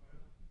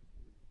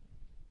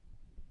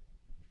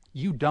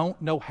 You don't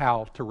know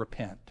how to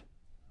repent.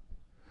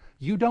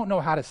 You don't know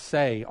how to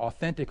say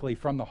authentically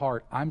from the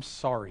heart, "I'm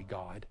sorry,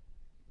 God.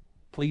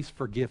 Please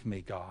forgive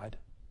me, God."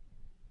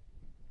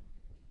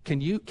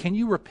 Can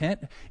you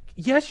repent?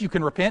 Yes, you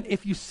can repent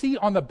if you see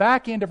on the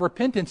back end of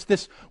repentance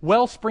this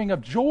wellspring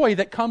of joy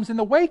that comes in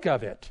the wake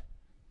of it.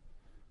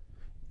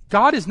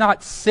 God is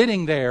not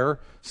sitting there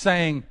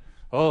saying,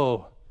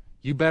 oh,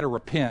 you better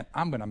repent.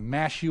 I'm going to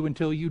mash you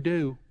until you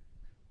do.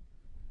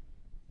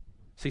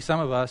 See, some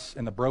of us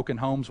in the broken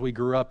homes we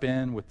grew up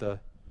in, with the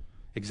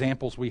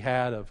examples we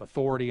had of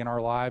authority in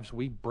our lives,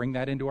 we bring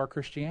that into our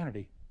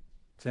Christianity.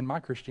 It's in my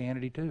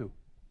Christianity too.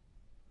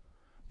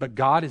 But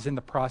God is in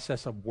the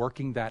process of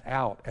working that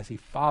out as He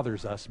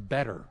fathers us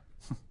better,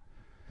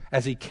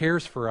 as He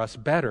cares for us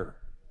better.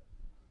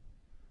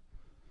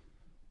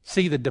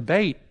 See, the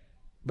debate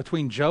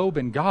between Job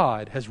and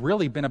God has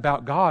really been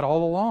about God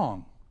all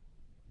along.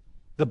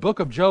 The book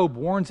of Job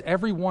warns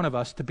every one of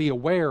us to be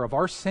aware of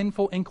our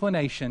sinful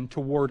inclination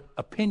toward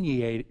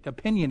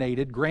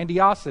opinionated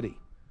grandiosity.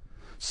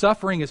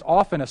 Suffering is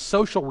often a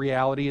social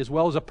reality as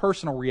well as a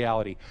personal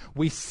reality.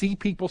 We see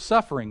people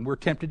suffering. We're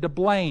tempted to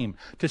blame,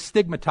 to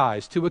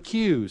stigmatize, to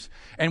accuse.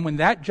 And when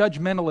that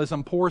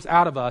judgmentalism pours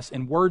out of us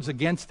in words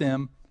against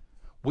them,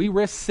 we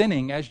risk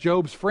sinning as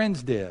Job's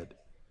friends did,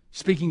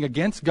 speaking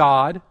against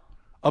God,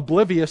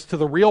 oblivious to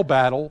the real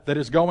battle that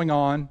is going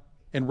on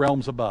in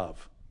realms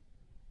above.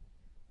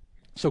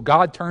 So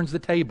God turns the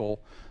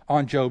table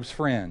on Job's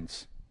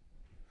friends.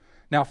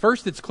 Now,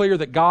 first, it's clear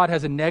that God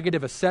has a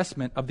negative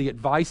assessment of the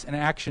advice and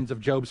actions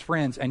of Job's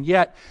friends, and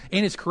yet,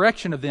 in His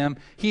correction of them,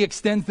 He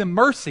extends them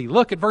mercy.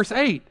 Look at verse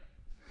 8.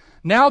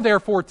 Now,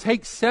 therefore,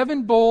 take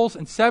 7 bulls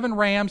and 7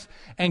 rams,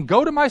 and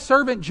go to my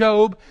servant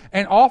Job,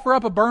 and offer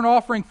up a burnt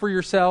offering for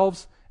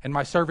yourselves, and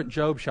my servant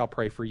Job shall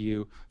pray for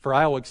you, for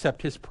I will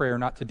accept his prayer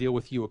not to deal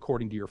with you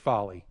according to your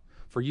folly.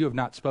 For you have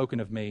not spoken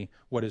of me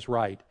what is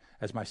right,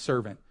 as my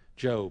servant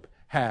Job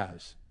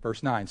has.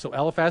 Verse 9, so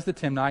Eliphaz the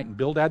Timnite and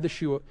Bildad the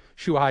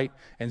Shuhite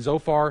and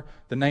Zophar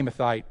the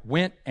Naamathite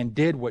went and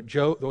did what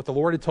the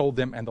Lord had told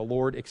them, and the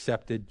Lord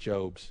accepted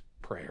Job's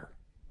prayer.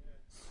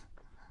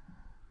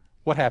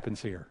 What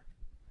happens here?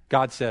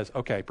 God says,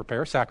 okay,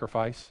 prepare a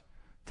sacrifice,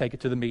 take it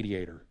to the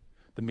mediator.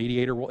 The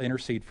mediator will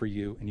intercede for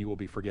you, and you will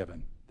be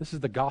forgiven. This is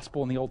the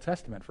gospel in the Old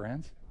Testament,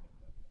 friends.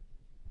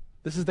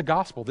 This is the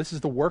gospel. This is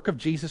the work of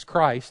Jesus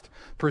Christ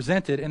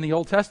presented in the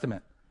Old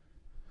Testament.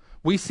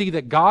 We see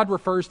that God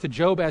refers to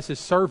Job as His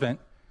servant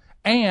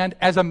and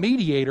as a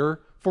mediator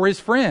for his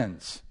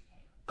friends,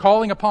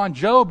 calling upon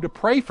Job to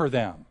pray for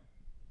them.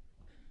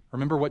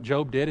 Remember what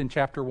Job did in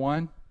chapter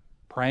 1?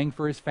 Praying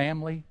for his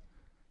family,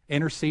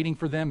 interceding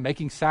for them,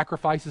 making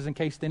sacrifices in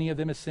case any of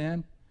them has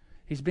sinned.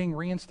 He's being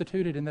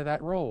reinstituted into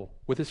that role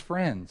with his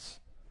friends.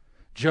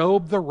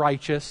 Job the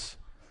righteous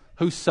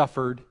who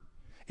suffered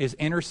is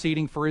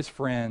interceding for his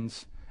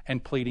friends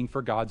and pleading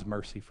for God's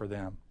mercy for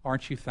them.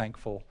 Aren't you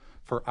thankful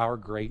for our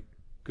great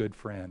good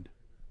friend,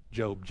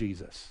 Job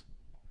Jesus?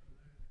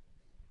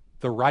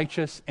 The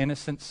righteous,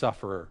 innocent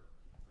sufferer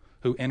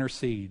who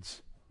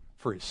intercedes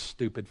for his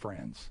stupid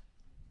friends.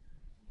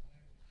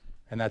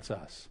 And that's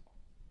us.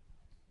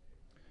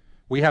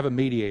 We have a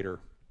mediator,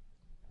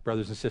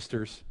 brothers and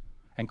sisters,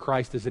 and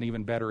Christ is an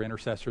even better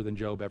intercessor than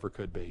Job ever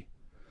could be.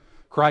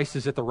 Christ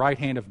is at the right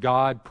hand of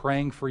God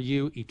praying for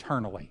you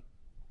eternally.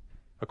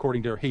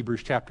 According to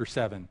Hebrews chapter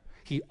 7,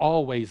 He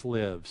always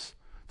lives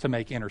to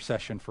make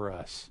intercession for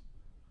us.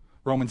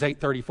 Romans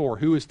 8:34,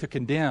 who is to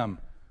condemn?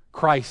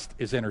 Christ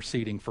is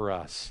interceding for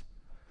us.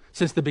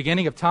 Since the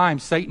beginning of time,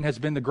 Satan has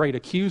been the great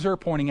accuser,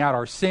 pointing out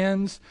our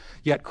sins,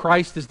 yet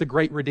Christ is the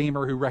great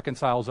Redeemer who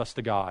reconciles us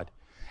to God.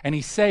 And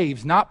He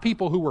saves not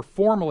people who were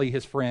formerly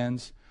His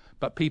friends,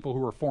 but people who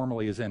were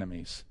formerly His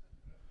enemies.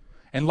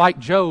 And like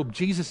Job,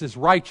 Jesus is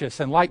righteous,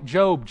 and like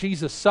Job,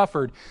 Jesus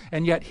suffered.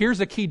 And yet here's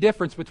a key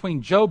difference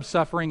between Job's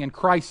suffering and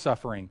Christ's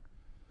suffering.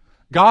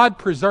 God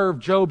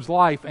preserved Job's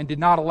life and did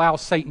not allow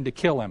Satan to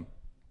kill him.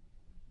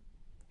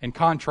 In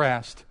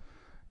contrast,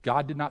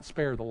 God did not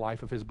spare the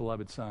life of His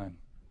beloved Son.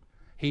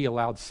 He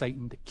allowed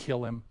Satan to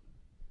kill him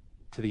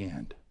to the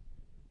end.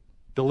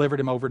 Delivered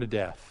him over to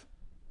death.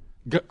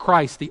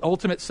 Christ, the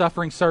ultimate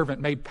suffering servant,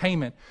 made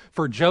payment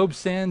for Job's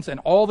sins and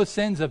all the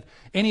sins of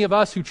any of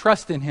us who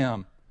trust in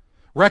Him,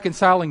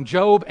 reconciling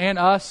Job and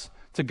us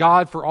to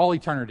God for all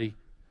eternity.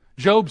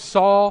 Job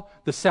saw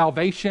the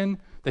salvation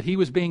that he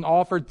was being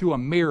offered through a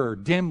mirror,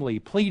 dimly,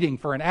 pleading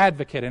for an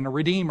advocate and a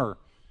redeemer.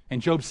 In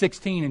Job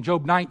 16 and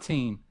Job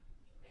 19,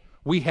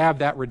 we have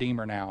that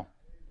Redeemer now.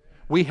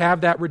 We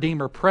have that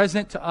Redeemer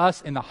present to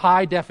us in the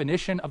high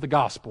definition of the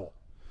gospel.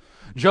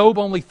 Job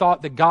only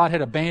thought that God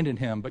had abandoned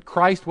him, but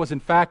Christ was in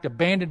fact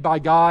abandoned by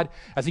God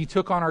as He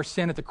took on our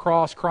sin at the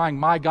cross, crying,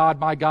 my God,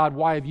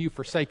 why have you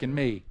forsaken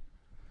me?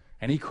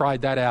 And He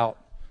cried that out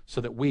so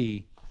that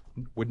we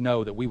would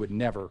know that we would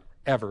never,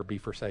 ever be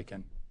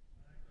forsaken.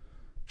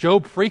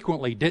 Job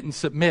frequently didn't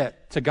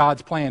submit to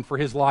God's plan for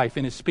his life.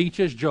 In his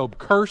speeches, Job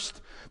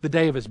cursed the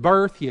day of his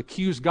birth. He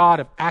accused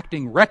God of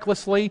acting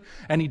recklessly,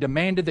 and he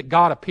demanded that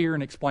God appear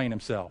and explain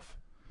Himself.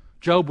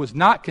 Job was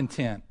not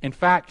content. In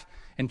fact,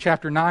 in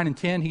chapter 9 and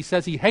 10, he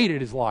says he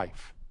hated his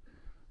life.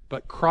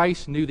 But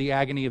Christ knew the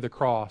agony of the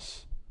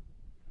cross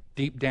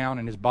deep down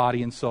in his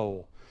body and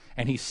soul,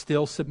 and he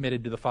still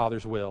submitted to the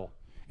Father's will.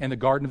 in the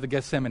Garden of the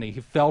Gethsemane.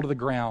 He fell to the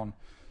ground.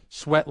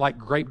 Sweat like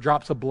great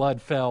drops of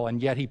blood fell,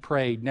 and yet he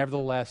prayed,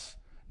 "Nevertheless,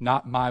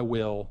 not my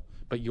will,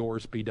 but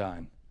yours be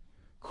done."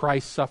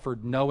 Christ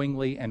suffered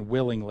knowingly and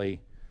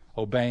willingly,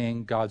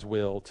 obeying God's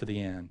will to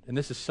the end. And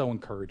this is so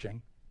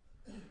encouraging.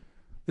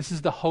 This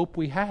is the hope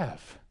we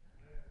have.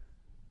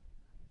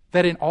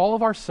 That in all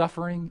of our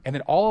suffering and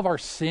in all of our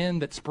sin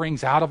that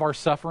springs out of our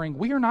suffering,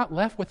 we are not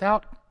left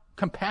without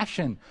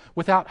compassion,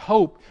 without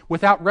hope,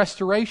 without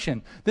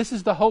restoration. This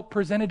is the hope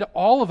presented to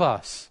all of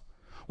us.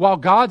 While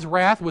God's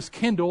wrath was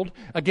kindled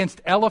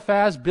against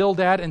Eliphaz,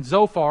 Bildad, and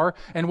Zophar,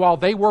 and while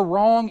they were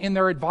wrong in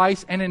their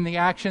advice and in their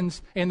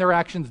actions,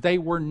 they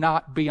were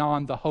not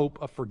beyond the hope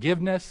of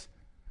forgiveness,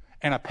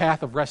 and a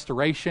path of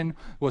restoration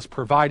was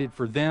provided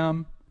for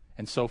them,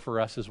 and so for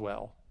us as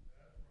well.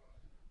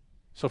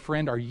 So,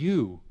 friend, are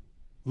you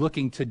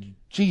looking to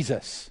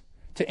Jesus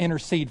to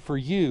intercede for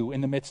you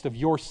in the midst of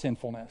your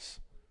sinfulness?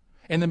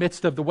 In the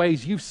midst of the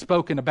ways you've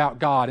spoken about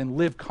God and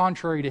lived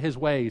contrary to His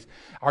ways?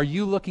 Are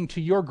you looking to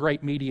your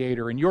great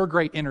mediator and your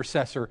great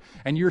intercessor,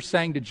 and you're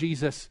saying to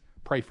Jesus,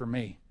 "Pray for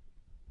me.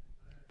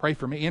 Pray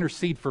for me.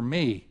 Intercede for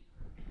me.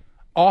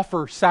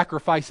 Offer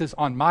sacrifices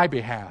on my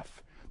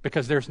behalf,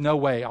 because there's no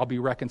way I'll be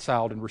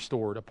reconciled and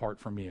restored apart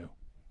from you."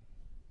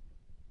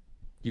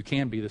 You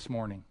can be this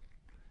morning,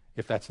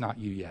 if that's not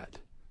you yet.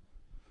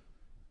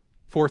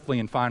 Fourthly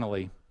and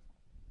finally,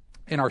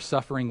 in our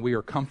suffering, we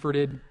are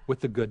comforted with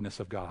the goodness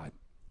of God.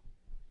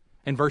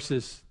 In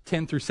verses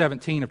 10 through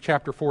 17 of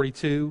chapter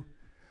 42,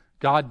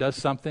 God does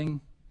something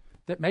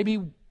that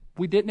maybe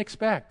we didn't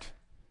expect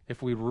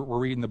if we were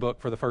reading the book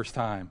for the first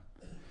time.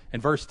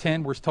 In verse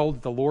 10, we're told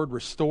that the Lord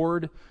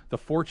restored the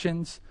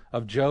fortunes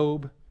of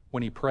Job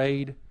when he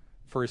prayed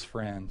for his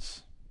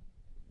friends.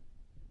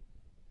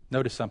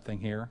 Notice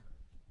something here.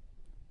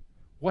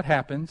 What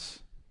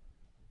happens?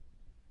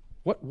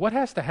 What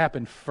has to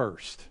happen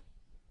first?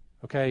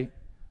 Okay?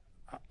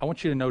 I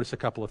want you to notice a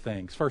couple of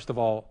things. First of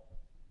all,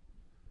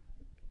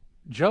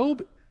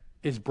 Job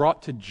is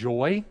brought to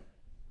joy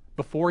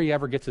before he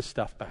ever gets his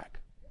stuff back.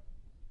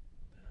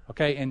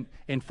 Okay,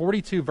 in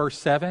 42 verse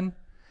 7,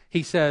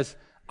 he says,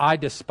 "I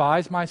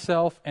despise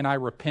myself and I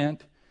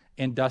repent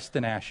in dust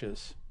and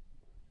ashes."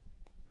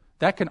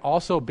 That can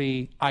also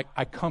be, I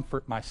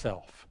comfort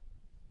myself.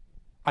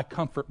 I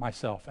comfort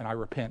myself and I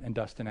repent in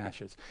dust and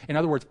ashes. In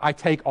other words, I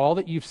take all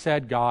that you've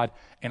said, God,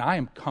 and I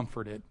am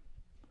comforted.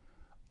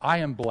 I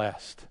am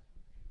blessed.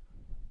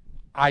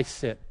 I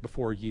sit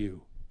before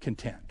you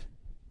content.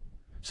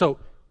 So,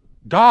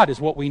 God is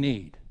what we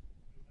need.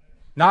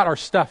 Not our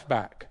stuff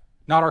back.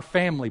 Not our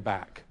family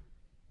back.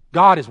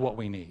 God is what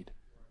we need.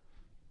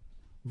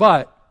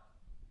 But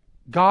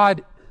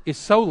God is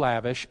so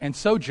lavish and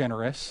so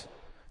generous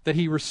that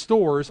He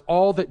restores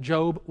all that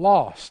Job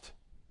lost.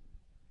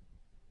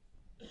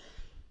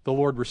 The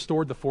Lord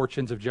restored the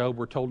fortunes of Job,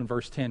 we're told in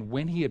verse 10,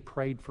 when he had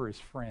prayed for his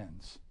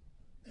friends.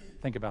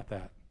 Think about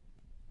that.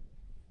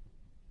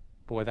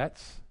 Boy,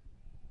 that's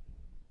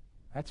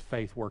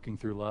faith working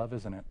through love,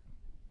 isn't it?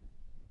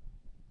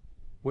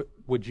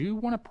 Would you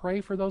want to pray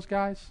for those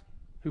guys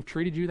who've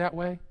treated you that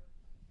way?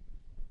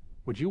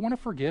 Would you want to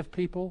forgive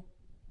people?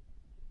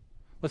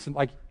 Listen,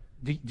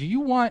 do you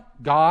want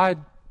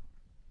God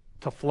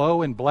to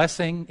flow in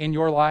blessing in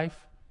your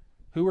life?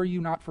 Who are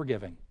you not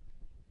forgiving?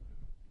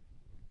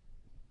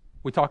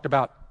 We talked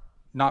about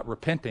not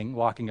repenting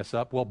locking us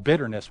up. Well,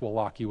 bitterness will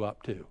lock you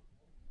up too.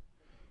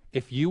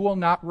 If you will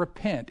not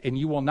repent and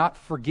you will not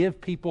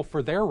forgive people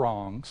for their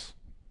wrongs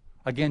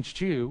against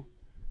you,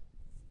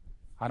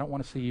 I don't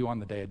want to see you on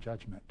the day of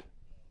judgment,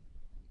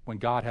 when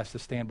God has to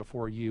stand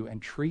before you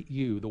and treat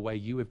you the way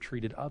you have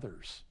treated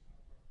others.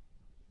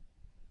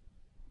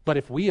 But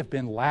if we have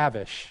been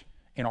lavish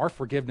in our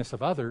forgiveness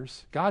of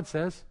others, God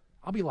says,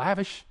 I'll be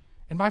lavish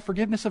in my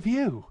forgiveness of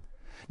you.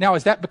 Now,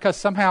 is that because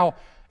somehow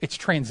it's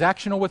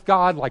transactional with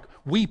God, like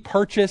we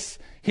purchase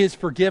His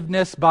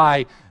forgiveness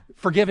by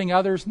forgiving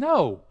others?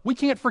 No, we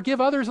can't forgive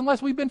others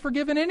unless we've been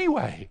forgiven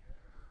anyway.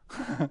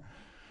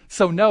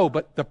 So no,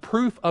 but the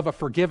proof of a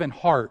forgiven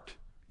heart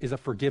is a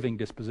forgiving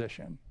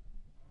disposition.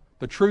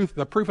 The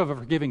proof of a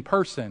forgiving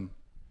person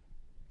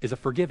is a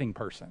forgiving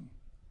person.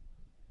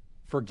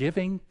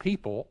 Forgiving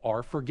people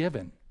are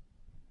forgiven.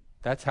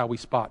 That's how we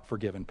spot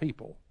forgiven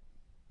people.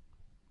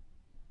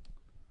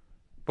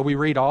 But we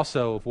read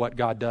also of what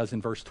God does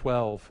in verse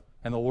 12.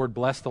 And the Lord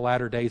blessed the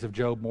latter days of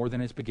Job more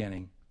than his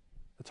beginning.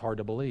 That's hard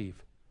to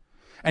believe.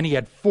 And he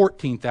had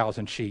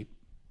 14,000 sheep,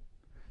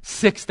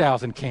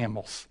 6,000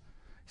 camels.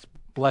 He's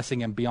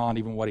blessing him beyond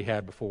even what he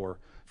had before.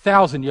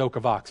 1,000 yoke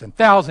of oxen,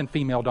 1,000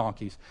 female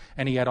donkeys.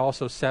 And he had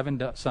also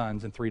 7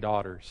 sons and 3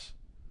 daughters.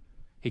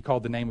 He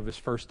called the name of his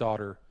first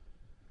daughter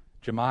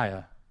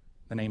Jemiah,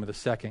 the name of the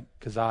second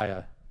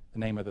Keziah, the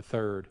name of the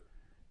third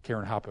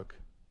Keren-Happuch.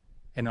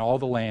 And in all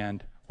the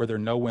land were there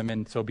no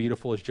women so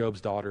beautiful as Job's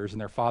daughters, and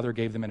their father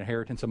gave them an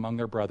inheritance among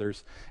their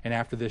brothers. And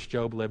after this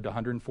Job lived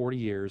 140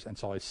 years and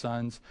saw his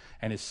sons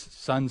and his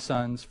sons'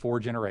 sons 4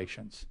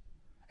 generations.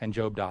 And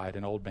Job died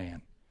an old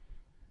man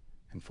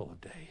and full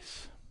of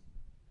days.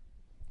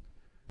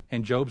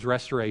 In Job's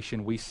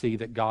restoration, we see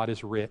that God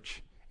is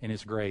rich in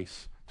his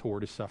grace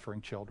toward his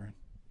suffering children.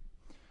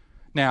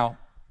 Now,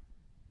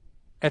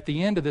 at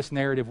the end of this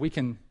narrative, we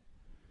can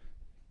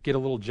get a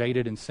little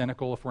jaded and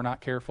cynical if we're not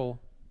careful.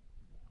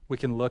 We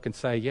can look and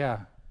say,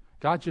 yeah,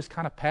 God's just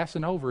kind of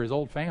passing over his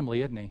old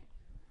family, isn't he?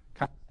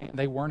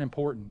 They weren't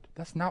important.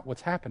 That's not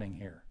what's happening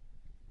here.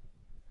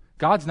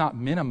 God's not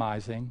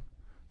minimizing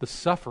the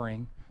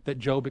suffering that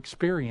Job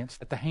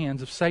experienced at the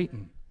hands of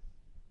Satan.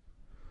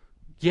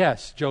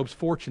 Yes, Job's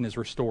fortune is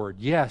restored.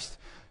 Yes,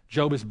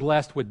 Job is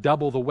blessed with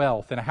double the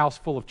wealth and a house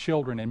full of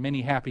children and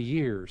many happy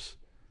years.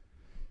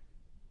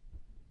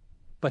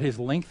 But his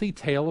lengthy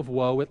tale of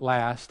woe at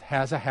last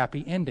has a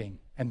happy ending,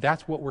 and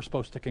that's what we're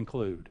supposed to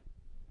conclude.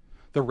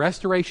 The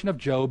restoration of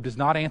Job does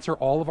not answer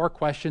all of our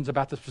questions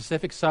about the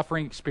specific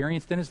suffering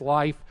experienced in his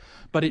life,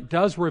 but it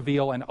does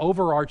reveal an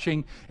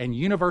overarching and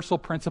universal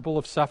principle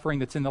of suffering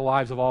that's in the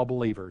lives of all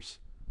believers.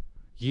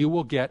 You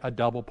will get a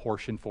double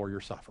portion for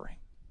your suffering.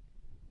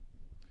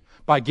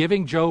 By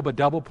giving Job a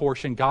double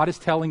portion, God is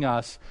telling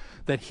us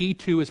that he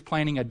too is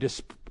planning a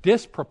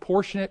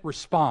disproportionate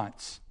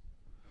response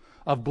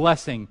of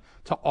blessing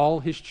to all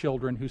his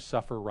children who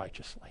suffer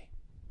righteously.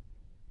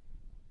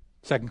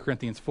 2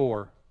 Corinthians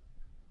 4,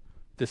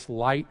 this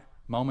light,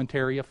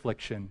 momentary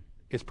affliction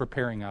is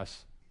preparing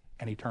us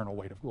an eternal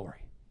weight of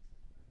glory.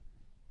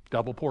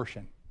 Double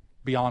portion,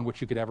 beyond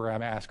what you could ever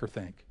ask or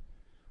think.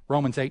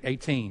 Romans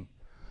 8:18,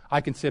 I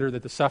consider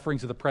that the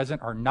sufferings of the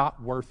present are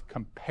not worth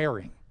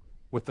comparing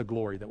with the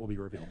glory that will be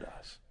revealed to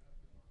us.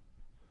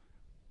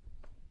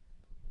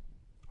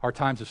 Our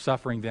times of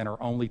suffering then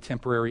are only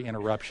temporary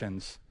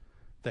interruptions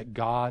that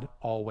God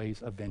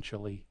always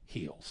eventually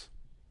heals.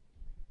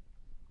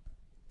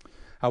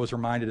 I was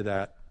reminded of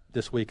that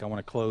this week. I want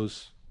to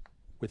close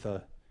with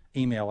an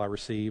email I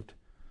received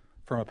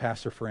from a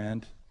pastor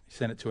friend. He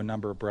sent it to a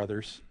number of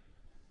brothers.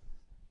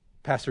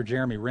 Pastor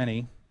Jeremy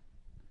Rennie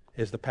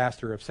is the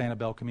pastor of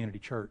Sanibel Community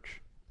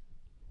Church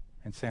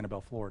in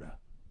Sanibel, Florida.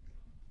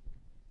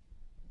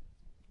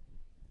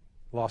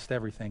 Lost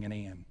everything in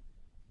Ian.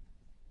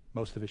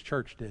 Most of his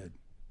church did.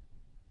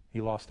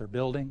 He lost their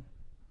building,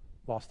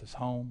 lost his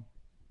home.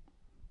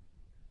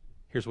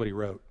 Here's what he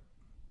wrote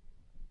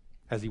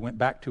as he went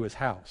back to his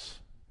house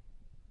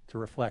to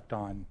reflect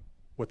on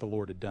what the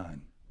Lord had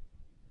done.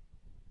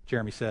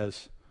 Jeremy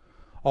says,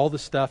 all the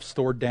stuff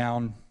stored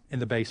down in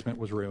the basement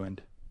was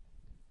ruined.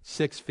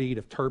 6 feet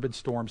of turbid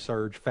storm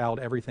surge fouled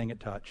everything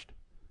it touched.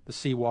 The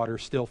seawater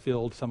still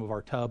filled some of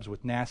our tubs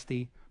with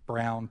nasty,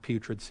 brown,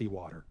 putrid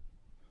seawater.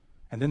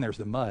 And then there's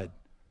the mud.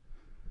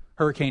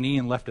 Hurricane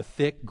Ian left a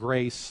thick,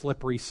 gray,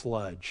 slippery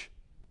sludge.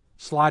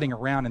 Sliding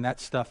around in that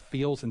stuff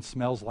feels and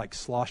smells like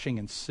sloshing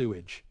and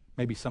sewage.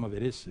 Maybe some of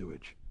it is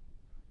sewage.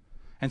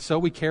 And so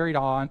we carried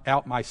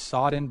out my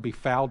sodden,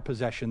 befouled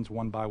possessions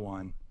one by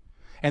one,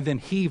 and then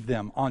heaved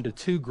them onto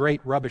 2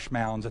 great rubbish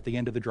mounds at the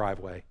end of the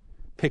driveway.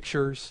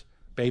 Pictures,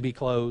 baby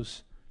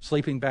clothes,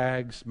 sleeping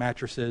bags,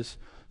 mattresses,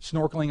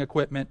 snorkeling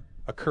equipment,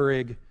 a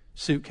Keurig,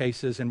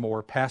 suitcases, and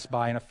more passed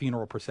by in a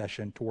funeral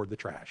procession toward the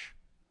trash.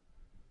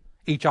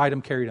 Each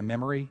item carried a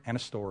memory and a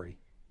story.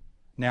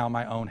 Now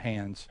my own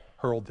hands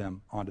hurled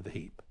them onto the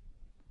heap.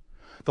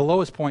 The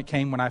lowest point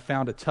came when I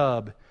found a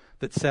tub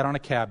that sat on a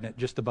cabinet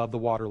just above the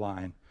water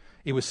line.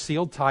 It was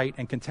sealed tight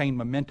and contained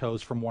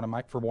mementos for one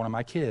of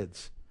my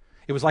kids.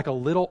 It was like a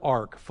little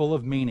ark full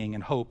of meaning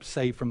and hope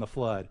saved from the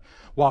flood.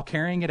 While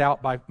carrying it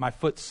out, my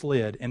foot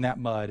slid in that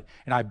mud,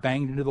 and I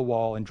banged into the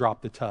wall and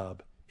dropped the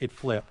tub. It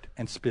flipped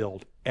and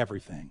spilled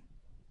everything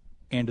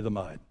into the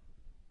mud.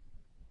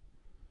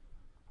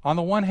 On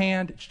the one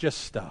hand, it's just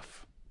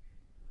stuff.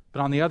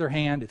 But on the other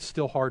hand, it's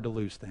still hard to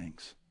lose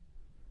things.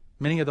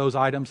 Many of those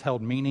items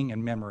held meaning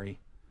and memory.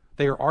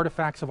 They are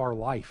artifacts of our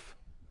life.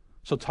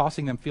 So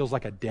tossing them feels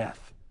like a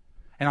death.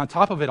 And on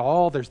top of it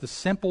all, there's the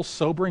simple,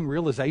 sobering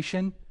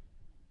realization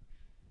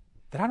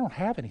that I don't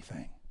have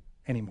anything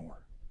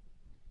anymore.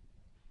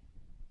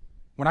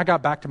 When I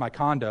got back to my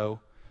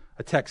condo,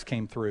 a text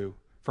came through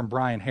from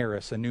Brian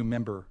Harris, a new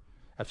member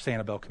of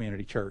Sanibel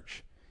Community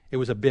Church. It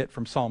was a bit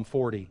from Psalm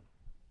 40.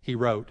 He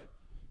wrote,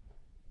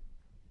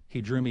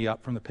 He drew me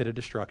up from the pit of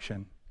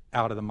destruction,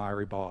 out of the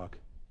miry bog,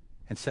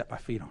 and set my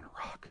feet on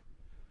a rock,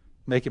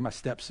 making my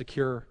steps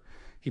secure.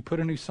 He put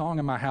a new song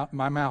in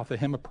my mouth, a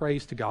hymn of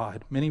praise to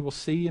God. Many will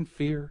see and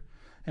fear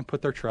and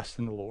put their trust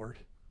in the Lord.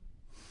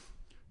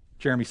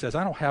 Jeremy says,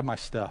 I don't have my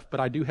stuff, but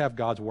I do have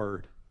God's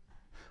word.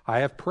 I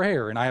have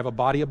prayer, and I have a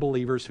body of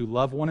believers who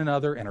love one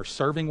another and are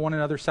serving one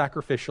another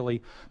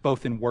sacrificially,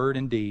 both in word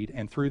and deed.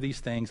 And through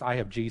these things, I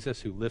have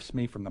Jesus who lifts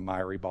me from the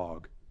miry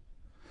bog.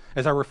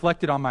 As I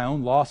reflected on my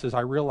own losses, I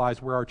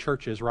realized where our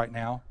church is right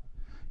now.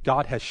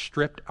 God has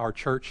stripped our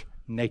church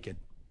naked.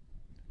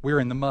 We're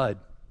in the mud.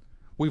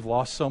 We've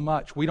lost so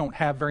much. We don't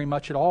have very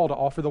much at all to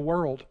offer the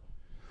world.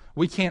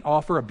 We can't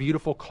offer a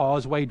beautiful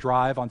causeway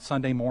drive on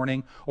Sunday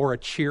morning or a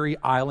cheery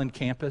island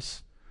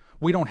campus.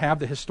 We don't have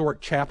the historic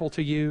chapel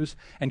to use,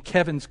 and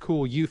Kevin's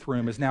cool youth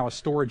room is now a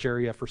storage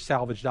area for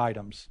salvaged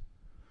items.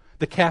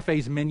 The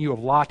cafe's menu of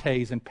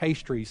lattes and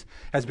pastries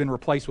has been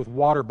replaced with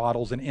water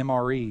bottles and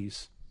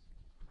MREs.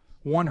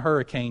 One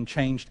hurricane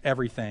changed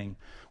everything.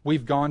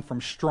 We've gone from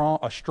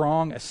a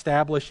strong,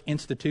 established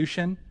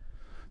institution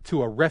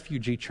to a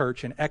refugee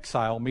church in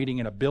exile meeting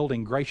in a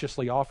building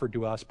graciously offered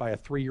to us by a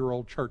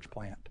 3-year-old church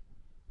plant.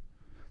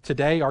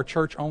 Today, our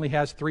church only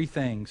has 3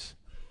 things.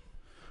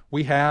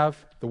 We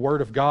have the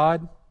Word of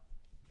God,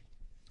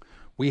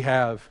 we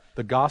have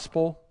the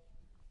gospel.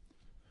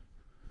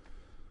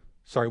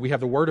 We have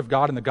the Word of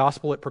God and the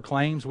gospel it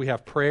proclaims, we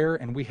have prayer,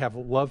 and we have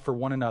love for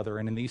one another.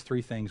 And in these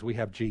 3 things, we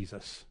have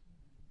Jesus.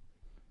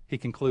 He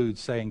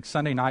concludes saying,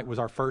 Sunday night was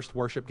our first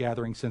worship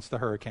gathering since the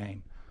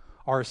hurricane.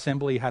 Our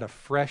assembly had a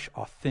fresh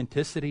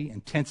authenticity,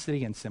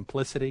 intensity, and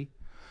simplicity.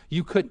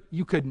 You could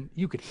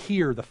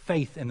hear the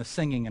faith in the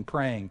singing and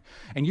praying,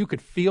 and you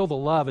could feel the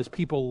love as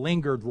people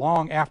lingered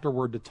long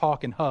afterward to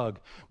talk and hug.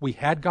 We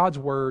had God's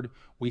Word,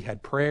 we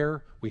had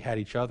prayer, we had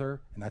each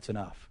other, and that's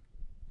enough.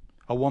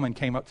 A woman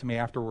came up to me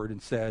afterward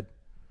and said,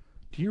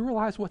 "Do you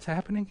realize what's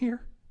happening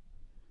here?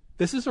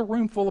 This is a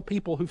room full of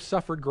people who've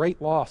suffered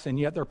great loss, and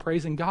yet they're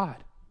praising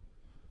God."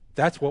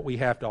 That's what we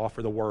have to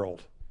offer the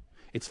world.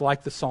 It's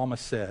like the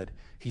psalmist said,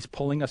 He's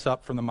pulling us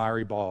up from the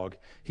miry bog.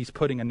 He's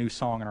putting a new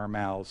song in our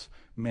mouths.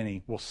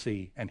 Many will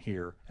see and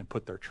hear and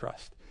put their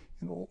trust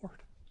in the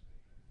Lord.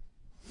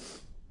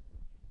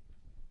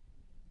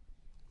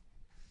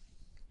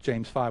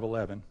 James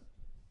 5:11.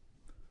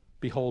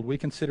 Behold, we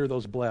consider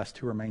those blessed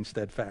who remain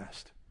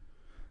steadfast.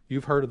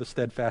 You've heard of the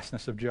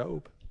steadfastness of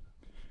Job,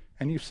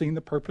 and you've seen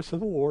the purpose of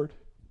the Lord,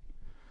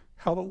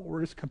 how the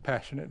Lord is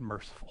compassionate and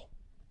merciful.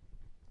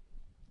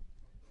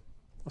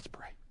 Let's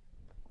pray.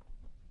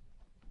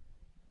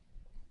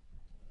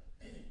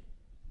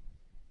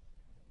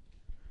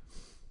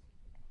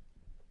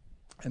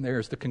 And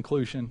there's the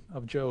conclusion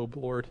of Job,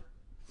 Lord.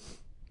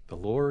 The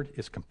Lord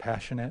is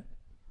compassionate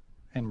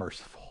and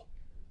merciful.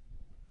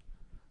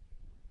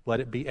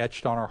 Let it be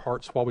etched on our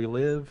hearts while we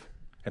live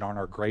and on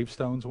our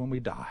gravestones when we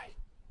die.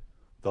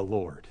 The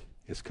Lord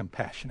is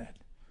compassionate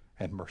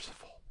and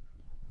merciful.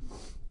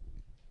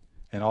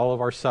 In all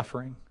of our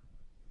suffering,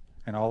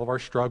 and all of our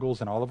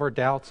struggles, and all of our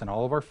doubts, and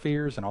all of our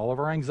fears, and all of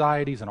our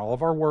anxieties, and all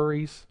of our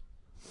worries,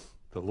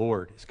 the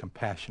Lord is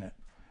compassionate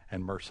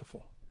and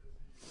merciful.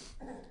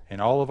 In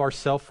all of our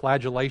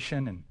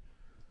self-flagellation and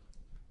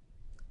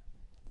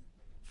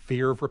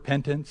fear of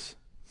repentance,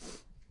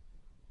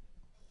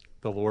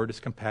 the Lord is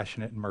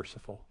compassionate and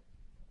merciful.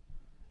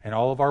 In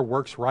all of our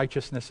works,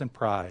 righteousness, and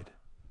pride,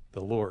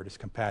 the Lord is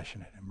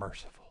compassionate and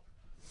merciful.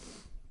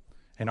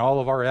 In all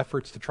of our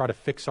efforts to try to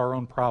fix our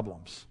own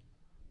problems,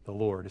 the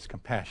Lord is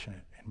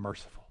compassionate and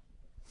merciful.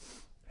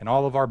 In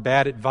all of our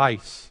bad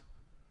advice,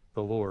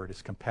 the Lord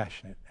is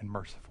compassionate and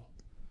merciful.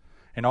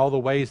 In all the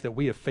ways that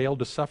we have failed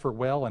to suffer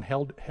well and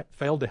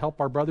failed to help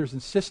our brothers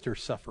and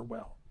sisters suffer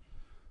well,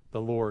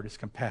 the Lord is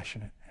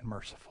compassionate and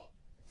merciful.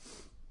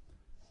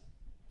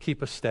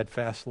 Keep us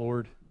steadfast,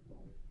 Lord,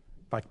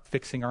 by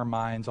fixing our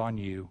minds on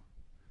you,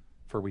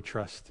 for we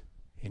trust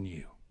in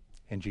you.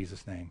 In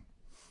Jesus' name,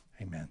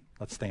 amen.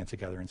 Let's stand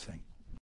together and sing.